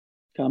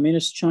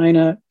 Communist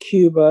China,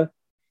 Cuba,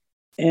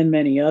 and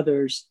many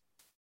others.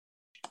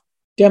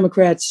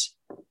 Democrats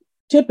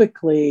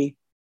typically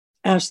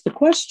ask the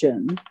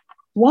question,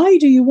 why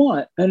do you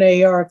want an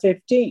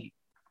AR-15?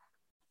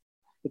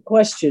 The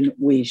question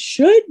we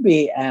should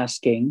be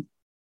asking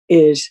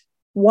is,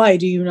 why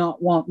do you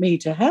not want me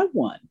to have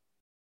one?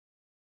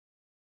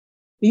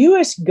 The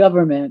U.S.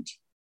 government,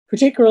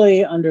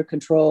 particularly under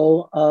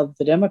control of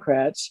the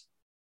Democrats,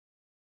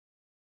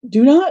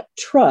 do not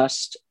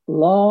trust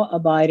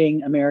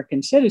law-abiding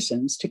American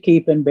citizens to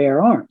keep and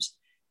bear arms.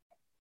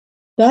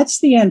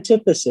 That's the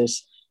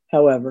antithesis,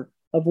 however,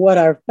 of what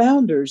our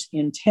founders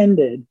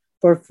intended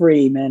for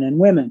free men and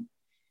women.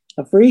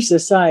 A free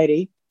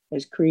society,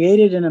 as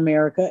created in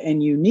America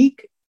and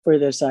unique for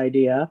this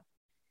idea,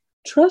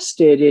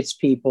 trusted its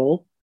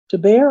people to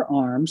bear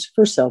arms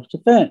for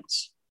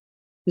self-defense.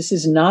 This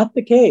is not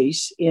the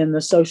case in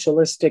the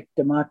socialistic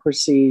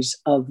democracies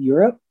of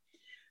Europe,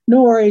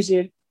 nor is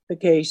it the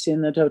case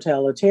in the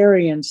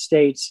totalitarian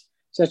states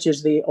such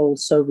as the old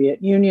Soviet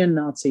Union,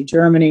 Nazi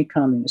Germany,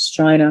 Communist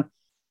China,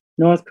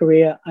 North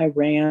Korea,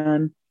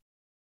 Iran,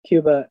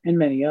 Cuba, and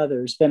many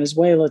others.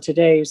 Venezuela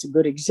today is a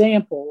good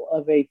example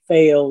of a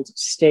failed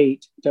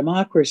state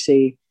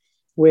democracy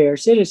where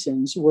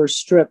citizens were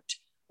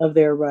stripped of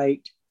their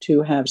right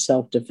to have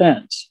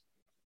self-defense.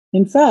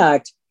 In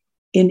fact,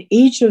 in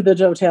each of the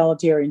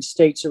totalitarian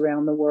states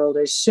around the world,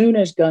 as soon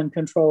as gun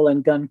control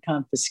and gun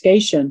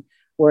confiscation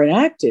were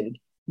enacted,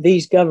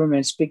 these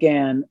governments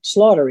began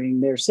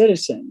slaughtering their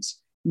citizens,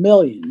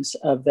 millions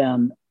of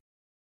them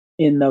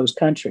in those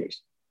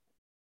countries.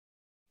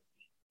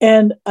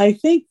 And I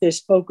think this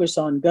focus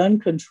on gun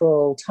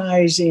control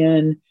ties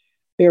in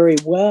very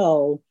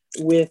well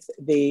with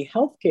the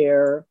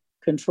healthcare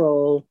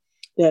control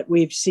that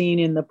we've seen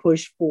in the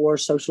push for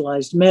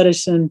socialized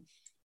medicine,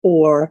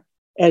 or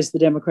as the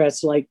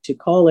Democrats like to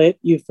call it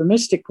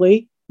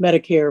euphemistically,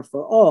 Medicare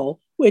for all,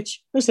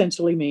 which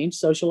essentially means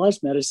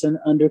socialized medicine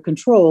under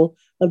control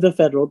of the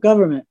federal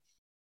government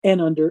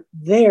and under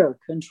their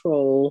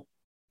control,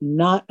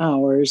 not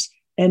ours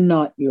and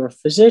not your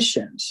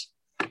physicians.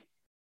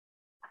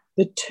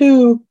 The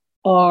two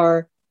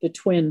are the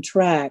twin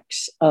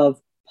tracks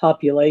of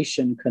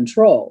population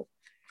control.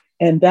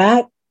 And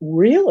that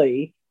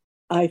really,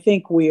 I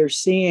think we are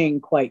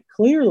seeing quite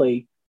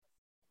clearly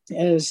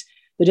as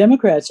the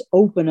Democrats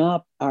open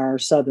up our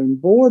southern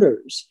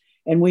borders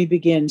and we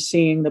begin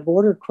seeing the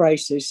border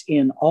crisis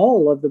in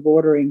all of the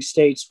bordering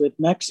states with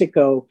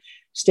Mexico,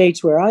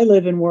 states where I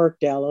live and work,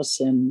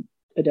 Dallas,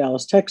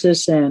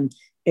 Texas, and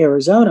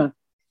Arizona.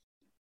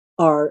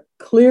 are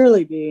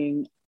clearly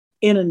being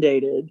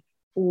inundated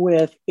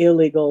with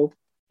illegal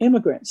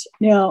immigrants.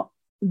 Now,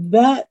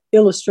 that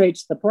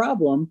illustrates the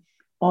problem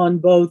on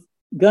both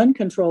gun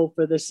control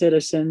for the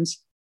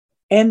citizens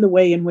and the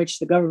way in which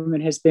the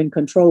government has been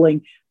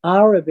controlling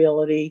our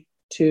ability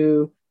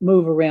to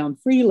move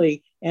around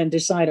freely and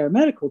decide our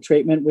medical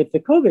treatment with the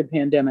COVID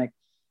pandemic.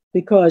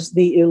 Because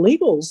the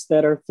illegals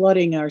that are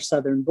flooding our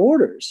southern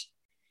borders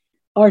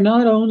are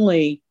not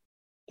only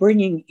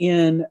bringing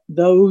in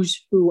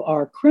those who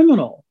are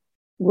criminal,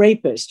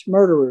 rapists,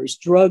 murderers,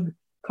 drug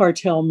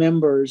cartel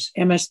members,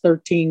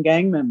 MS-13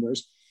 gang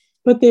members,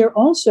 but they're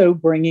also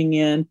bringing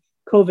in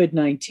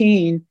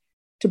COVID-19,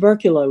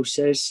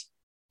 tuberculosis,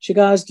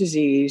 Chagas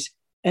disease,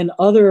 and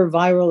other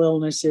viral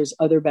illnesses,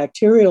 other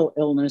bacterial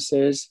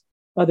illnesses,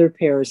 other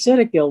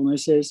parasitic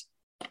illnesses,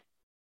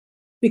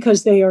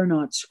 because they are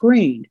not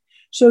screened.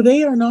 So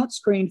they are not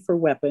screened for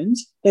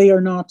weapons. They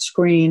are not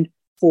screened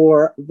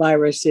for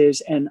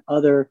viruses and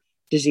other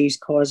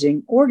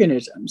disease-causing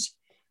organisms.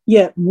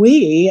 Yet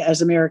we,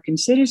 as American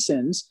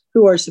citizens,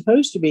 who are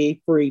supposed to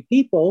be free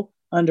people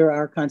under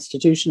our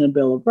Constitution and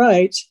Bill of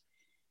Rights,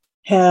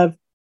 have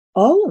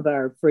all of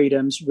our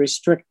freedoms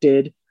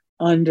restricted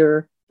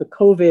under the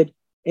COVID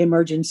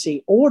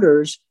emergency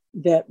orders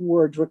that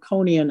were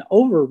draconian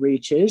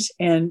overreaches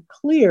and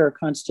clear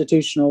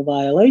constitutional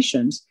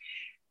violations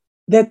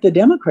that the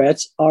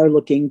Democrats are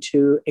looking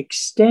to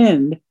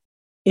extend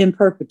in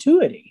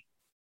perpetuity.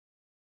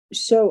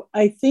 So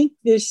I think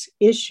this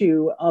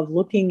issue of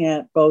looking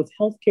at both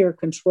healthcare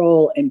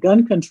control and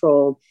gun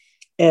control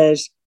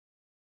as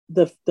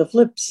the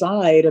flip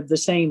side of the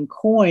same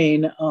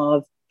coin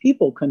of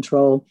people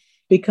control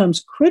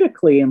becomes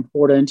critically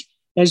important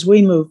as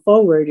we move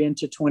forward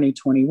into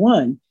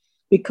 2021,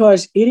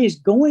 because it is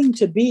going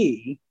to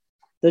be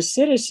the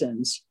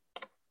citizens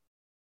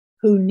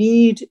who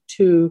need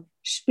to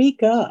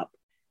speak up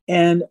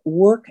and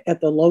work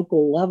at the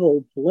local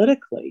level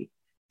politically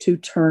to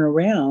turn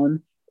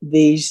around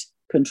these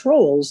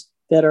controls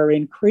that are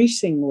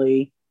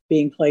increasingly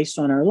being placed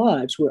on our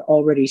lives. We're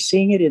already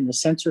seeing it in the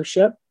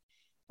censorship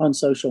on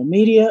social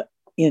media,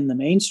 in the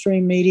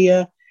mainstream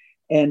media,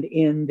 and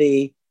in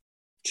the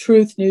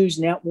Truth News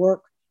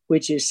Network,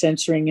 which is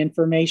censoring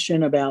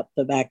information about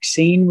the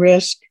vaccine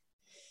risk.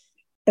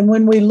 And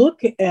when we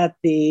look at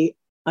the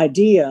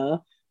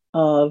idea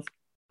of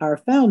our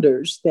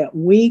founders that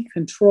we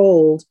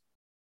controlled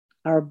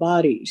our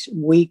bodies,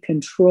 we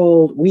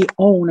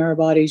own our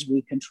bodies,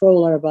 we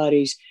control our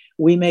bodies,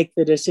 we make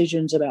the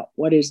decisions about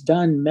what is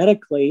done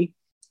medically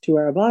to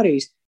our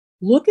bodies.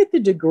 Look at the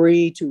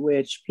degree to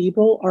which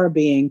people are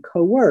being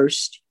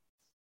coerced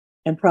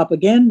and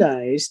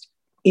propagandized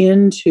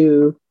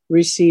into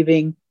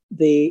receiving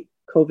the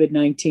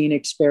COVID-19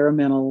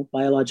 experimental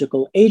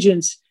biological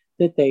agents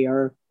that they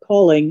are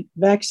calling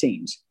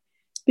vaccines.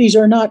 These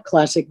are not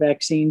classic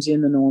vaccines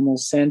in the normal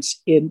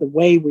sense, in the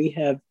way we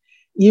have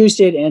used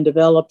it and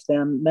developed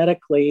them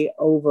medically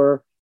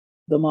over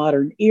the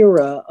modern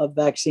era of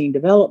vaccine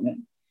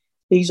development.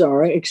 These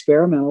are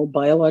experimental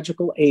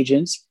biological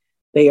agents.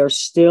 They are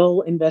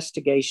still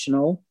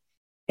investigational,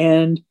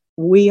 and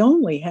we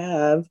only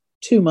have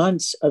 2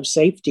 months of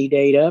safety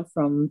data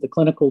from the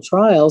clinical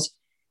trials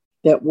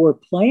that were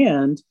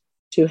planned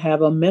to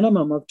have a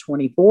minimum of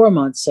 24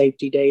 months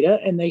safety data,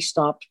 and they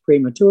stopped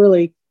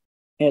prematurely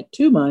at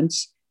 2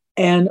 months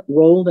and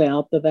rolled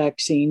out the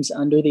vaccines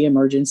under the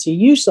emergency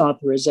use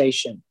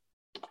authorization.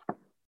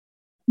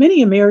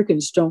 Many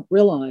Americans don't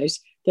realize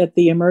that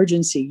the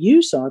emergency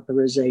use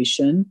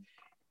authorization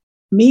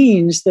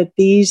means that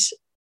these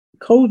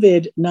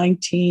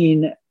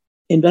COVID-19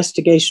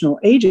 investigational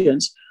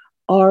agents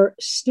are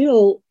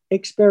still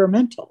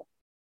experimental.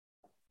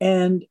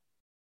 And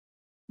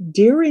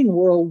during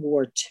World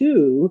War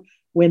II,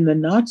 when the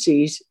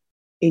Nazis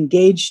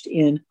engaged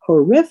in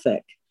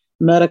horrific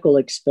medical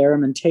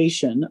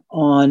experimentation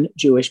on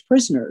Jewish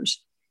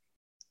prisoners,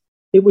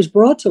 it was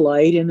brought to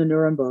light in the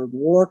Nuremberg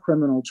War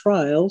criminal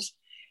trials.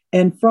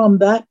 And from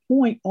that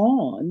point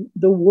on,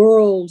 the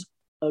world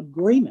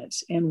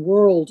agreements and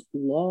world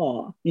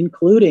law,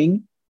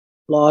 including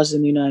laws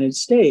in the United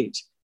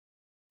States,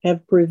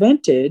 have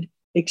prevented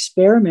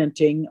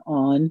experimenting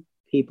on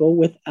people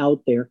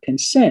without their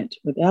consent,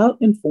 without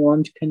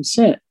informed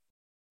consent.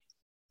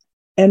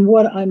 And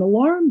what I'm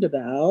alarmed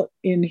about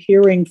in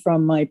hearing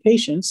from my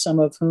patients, some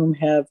of whom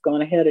have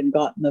gone ahead and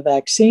gotten the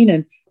vaccine,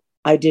 and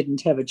I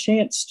didn't have a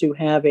chance to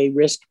have a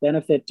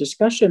risk-benefit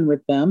discussion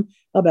with them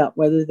about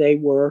whether they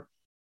were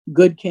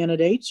good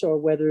candidates or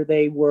whether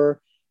they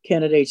were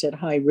candidates at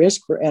high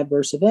risk for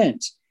adverse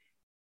events.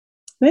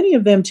 Many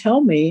of them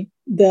tell me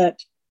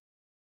that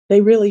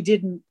they really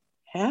didn't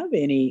have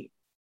any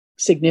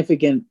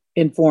significant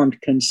informed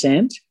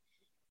consent.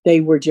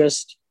 They were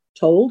just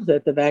told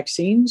that the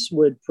vaccines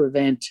would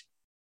prevent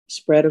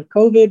spread of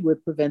COVID,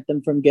 would prevent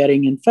them from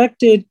getting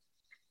infected,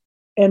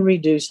 and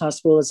reduce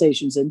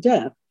hospitalizations and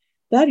death.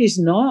 That is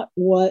not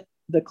what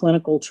the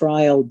clinical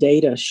trial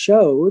data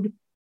showed.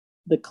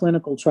 The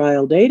clinical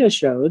trial data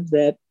showed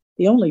that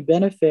the only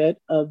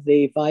benefit of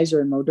the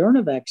Pfizer and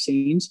Moderna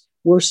vaccines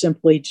were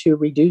simply to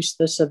reduce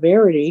the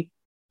severity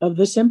of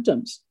the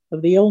symptoms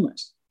of the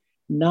illness,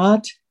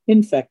 not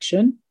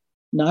infection,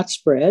 not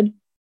spread,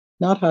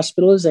 not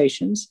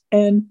hospitalizations,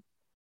 and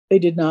they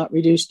did not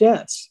reduce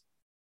deaths.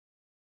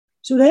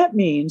 So that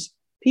means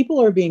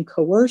people are being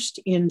coerced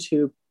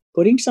into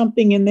putting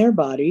something in their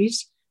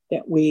bodies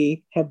that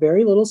we have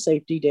very little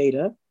safety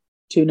data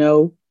to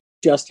know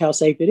just how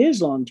safe it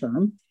is long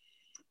term,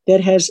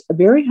 that has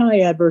very high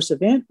adverse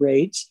event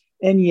rates,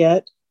 and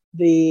yet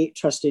the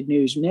Trusted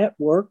News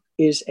Network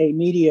is a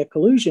media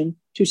collusion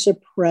to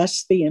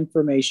suppress the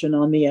information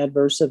on the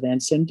adverse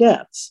events and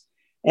deaths.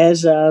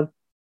 As of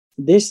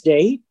this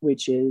date,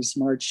 which is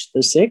March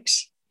the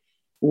 6th,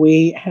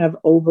 we have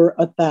over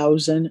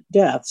 1,000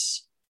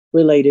 deaths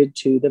related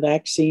to the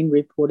vaccine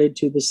reported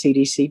to the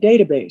CDC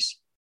database.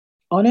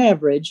 On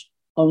average,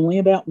 only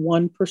about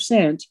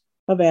 1%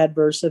 of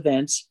adverse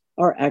events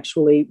are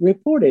actually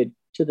reported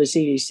to the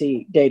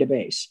CDC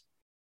database.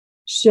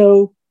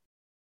 So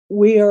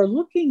we are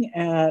looking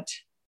at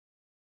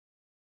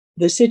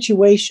the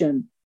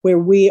situation where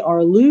we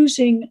are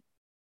losing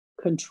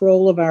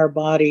control of our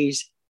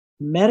bodies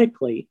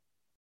medically.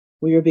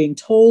 We are being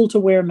told to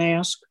wear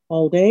masks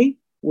all day.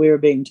 We're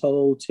being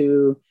told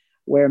to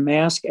wear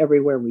masks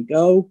everywhere we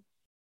go.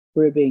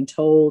 We're being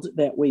told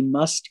that we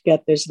must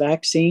get this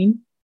vaccine.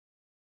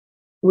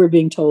 We're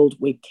being told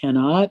we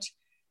cannot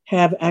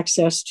have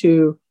access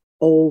to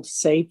old,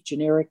 safe,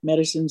 generic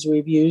medicines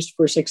we've used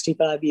for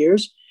 65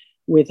 years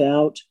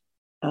without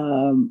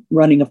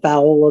running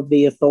afoul of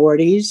the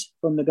authorities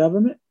from the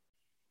government.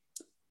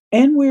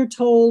 And we're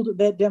told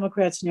that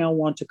Democrats now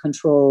want to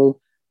control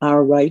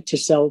our right to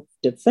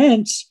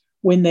self-defense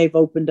when they've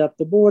opened up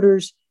the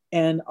borders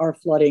and are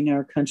flooding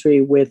our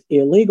country with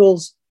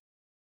illegals,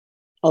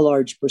 a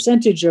large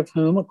percentage of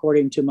whom,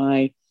 according to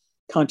my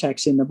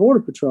contacts in the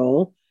Border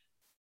Patrol,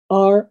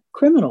 are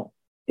criminal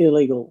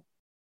illegal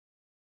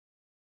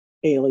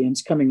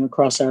aliens coming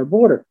across our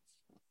border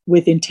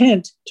with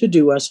intent to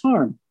do us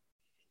harm.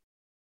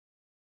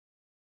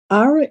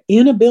 Our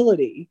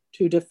inability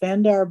to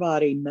defend our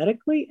body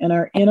medically and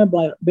our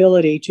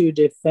inability to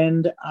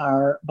defend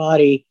our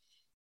body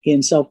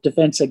in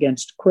self-defense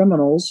against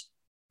criminals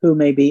who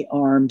may be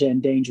armed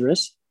and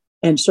dangerous.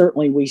 And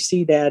certainly we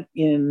see that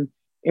in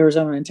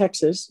Arizona and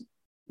Texas,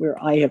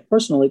 where I have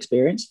personal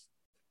experience,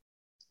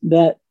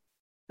 that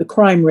the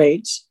crime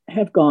rates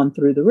have gone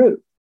through the roof.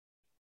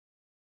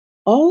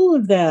 All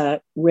of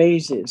that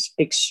raises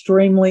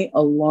extremely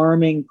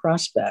alarming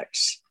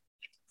prospects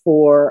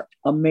for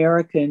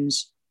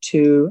Americans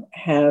to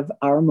have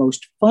our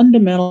most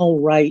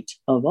fundamental right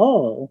of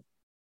all,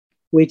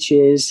 which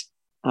is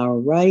our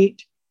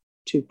right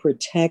to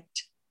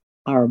protect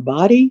our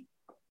body,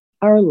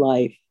 our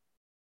life,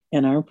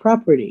 and our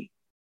property,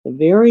 the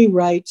very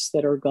rights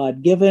that are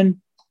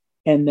God-given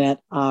and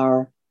that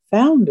our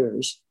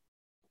founders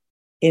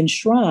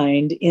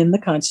enshrined in the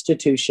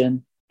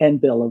Constitution and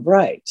Bill of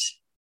Rights.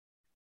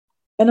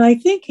 And I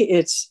think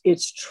it's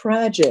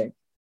tragic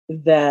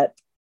that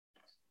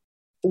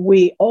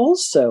we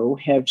also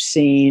have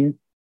seen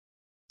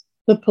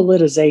the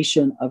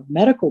politicization of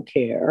medical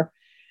care.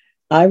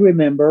 I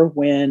remember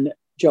when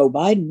Joe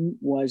Biden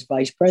was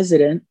vice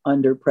president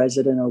under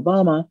President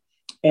Obama,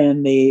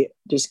 and the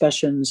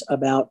discussions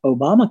about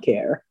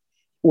Obamacare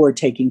were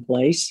taking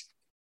place.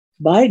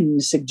 Biden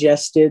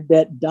suggested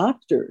that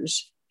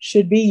doctors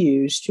should be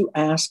used to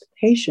ask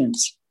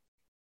patients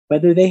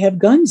whether they have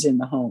guns in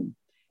the home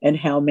and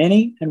how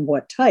many and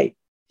what type,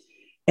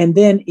 and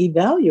then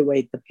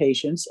evaluate the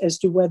patients as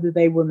to whether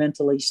they were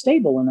mentally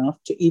stable enough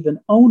to even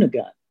own a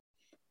gun.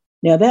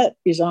 Now, that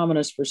is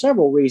ominous for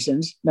several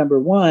reasons. Number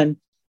one,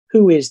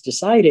 who is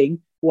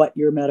deciding what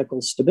your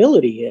medical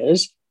stability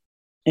is?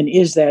 And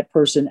is that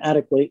person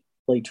adequately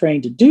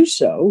trained to do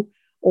so?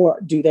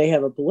 Or do they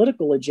have a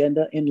political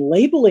agenda in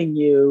labeling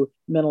you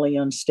mentally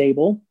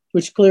unstable,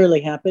 which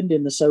clearly happened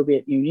in the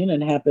Soviet Union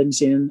and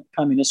happens in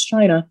communist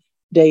China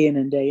day in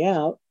and day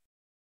out?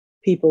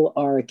 People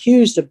are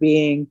accused of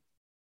being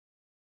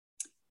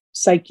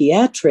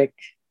psychiatric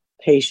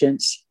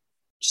patients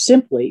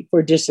simply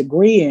for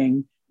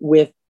disagreeing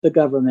with the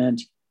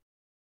government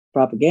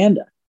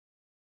propaganda.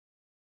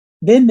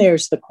 Then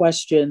there's the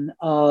question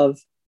of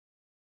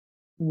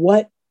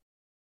what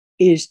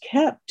is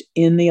kept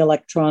in the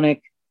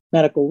electronic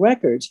medical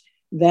records.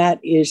 That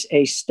is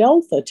a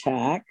stealth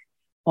attack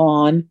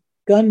on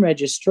gun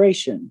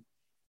registration,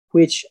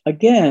 which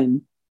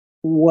again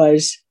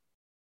was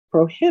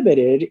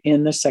prohibited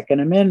in the Second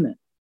Amendment.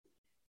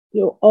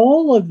 So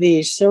all of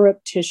these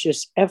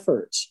surreptitious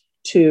efforts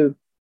to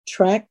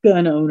track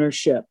gun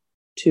ownership,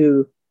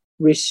 to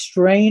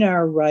restrain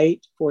our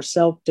right for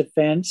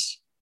self-defense,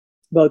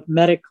 both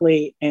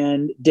medically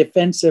and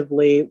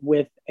defensively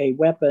with a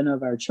weapon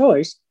of our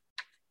choice,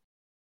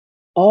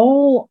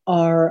 all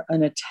are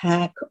an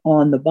attack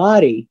on the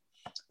body,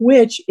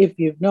 which, if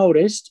you've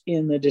noticed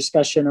in the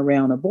discussion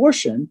around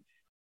abortion,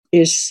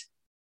 is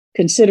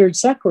considered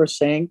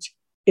sacrosanct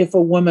if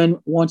a woman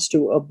wants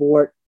to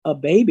abort a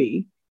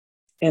baby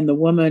and the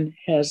woman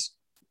has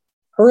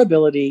her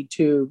ability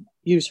to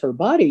use her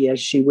body as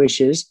she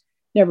wishes,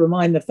 never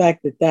mind the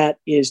fact that that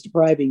is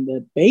depriving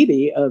the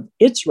baby of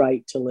its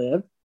right to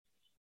live,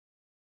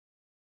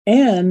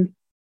 and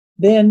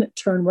then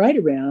turn right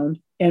around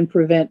and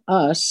prevent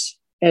us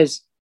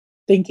as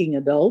thinking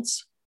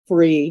adults,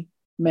 free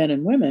men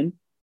and women,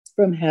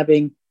 from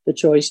having the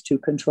choice to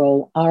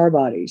control our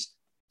bodies.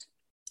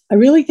 I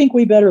really think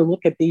we better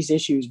look at these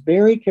issues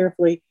very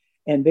carefully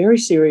and very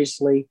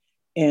seriously.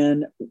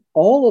 And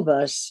all of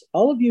us,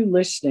 all of you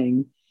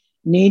listening,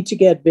 need to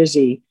get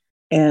busy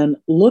and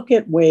look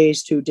at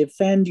ways to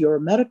defend your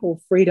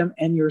medical freedom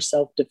and your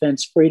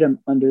self-defense freedom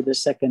under the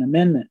Second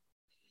Amendment.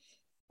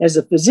 As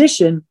a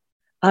physician,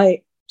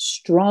 I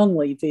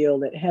strongly feel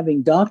that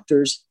having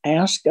doctors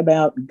ask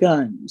about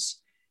guns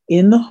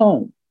in the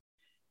home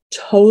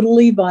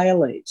totally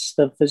violates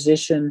the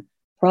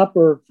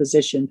proper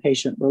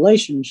physician-patient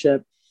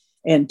relationship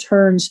and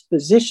turns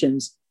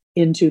physicians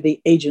into the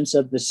agents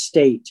of the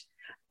state.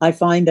 I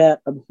find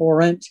that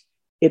abhorrent.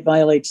 It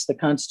violates the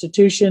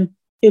Constitution.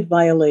 It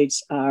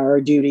violates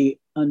our duty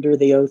under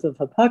the oath of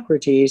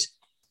Hippocrates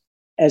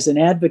as an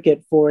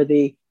advocate for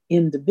the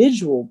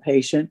individual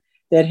patient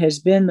that has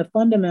been the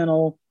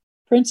fundamental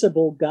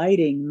principle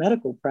guiding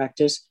medical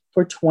practice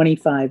for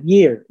 25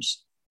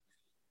 years.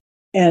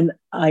 And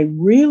I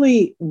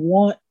really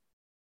want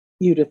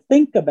you to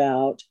think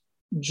about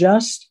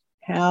just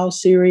how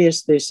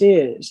serious this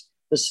is.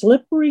 The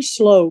slippery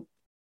slope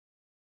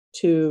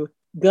to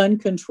gun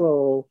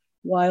control,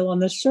 while on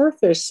the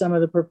surface some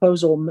of the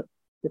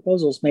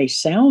proposals may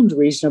sound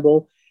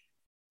reasonable,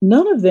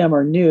 none of them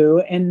are new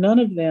and none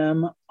of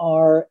them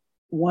are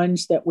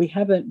ones that we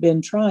haven't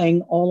been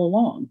trying all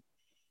along.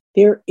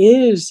 There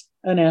is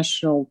a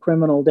national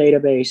criminal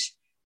database.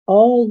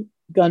 All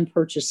gun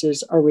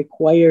purchases are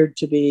required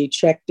to be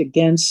checked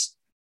against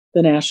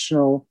the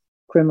national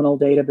criminal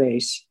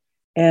database.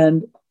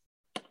 And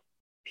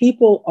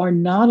people are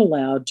not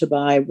allowed to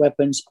buy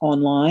weapons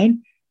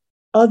online,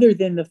 other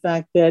than the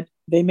fact that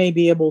they may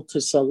be able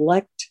to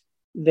select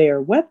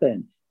their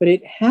weapon, but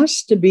it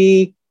has to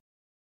be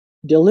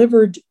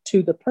delivered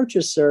to the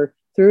purchaser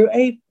through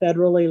a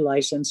federally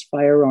licensed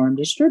firearm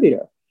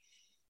distributor.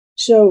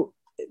 So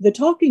the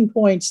talking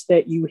points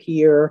that you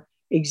hear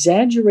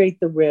exaggerate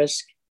the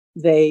risk.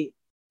 They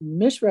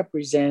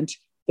misrepresent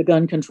the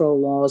gun control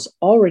laws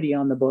already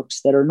on the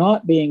books that are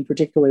not being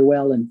particularly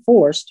well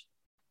enforced.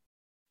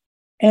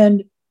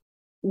 And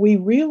we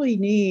really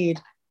need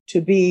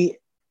to be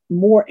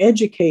more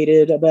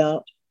educated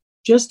about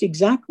just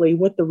exactly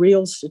what the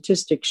real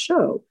statistics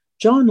show.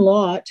 John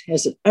Lott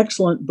has an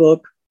excellent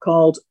book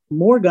called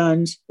More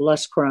Guns,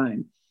 Less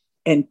Crime,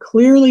 and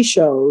clearly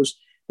shows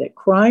that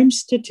crime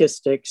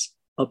statistics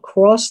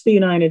across the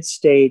United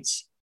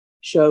States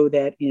show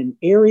that in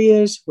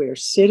areas where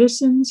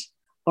citizens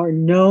are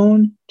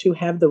known to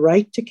have the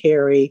right to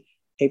carry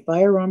a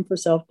firearm for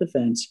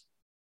self-defense,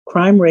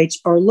 crime rates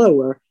are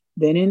lower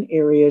than in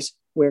areas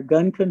where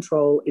gun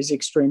control is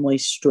extremely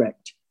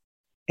strict.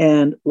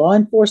 And law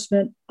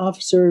enforcement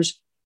officers,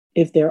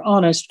 if they're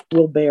honest,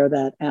 will bear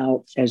that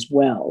out as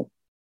well.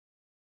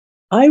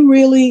 I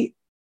really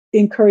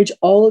encourage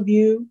all of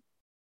you,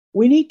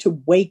 we need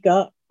to wake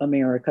up,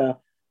 America.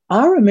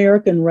 Our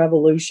American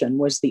Revolution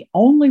was the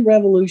only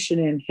revolution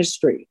in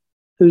history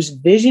whose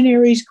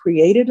visionaries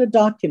created a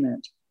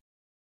document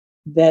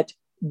that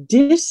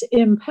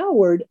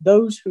disempowered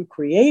those who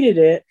created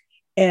it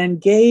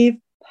and gave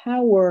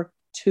power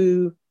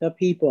to the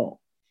people.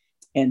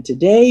 And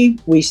today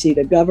we see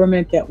the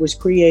government that was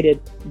created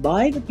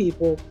by the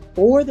people,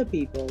 for the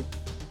people,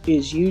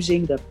 is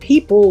using the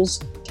people's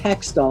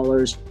tax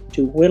dollars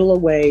to whittle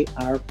away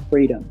our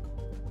freedom.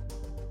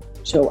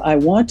 So I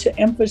want to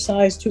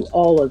emphasize to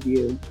all of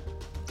you,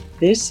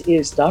 this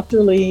is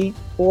Dr. Lee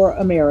for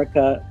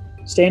America,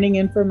 standing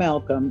in for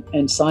Malcolm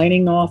and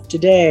signing off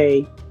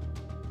today.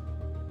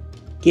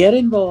 Get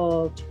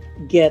involved,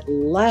 get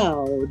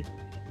loud,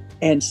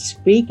 and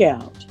speak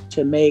out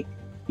to make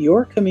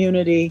your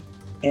community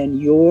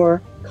and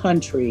your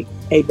country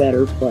a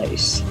better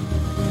place.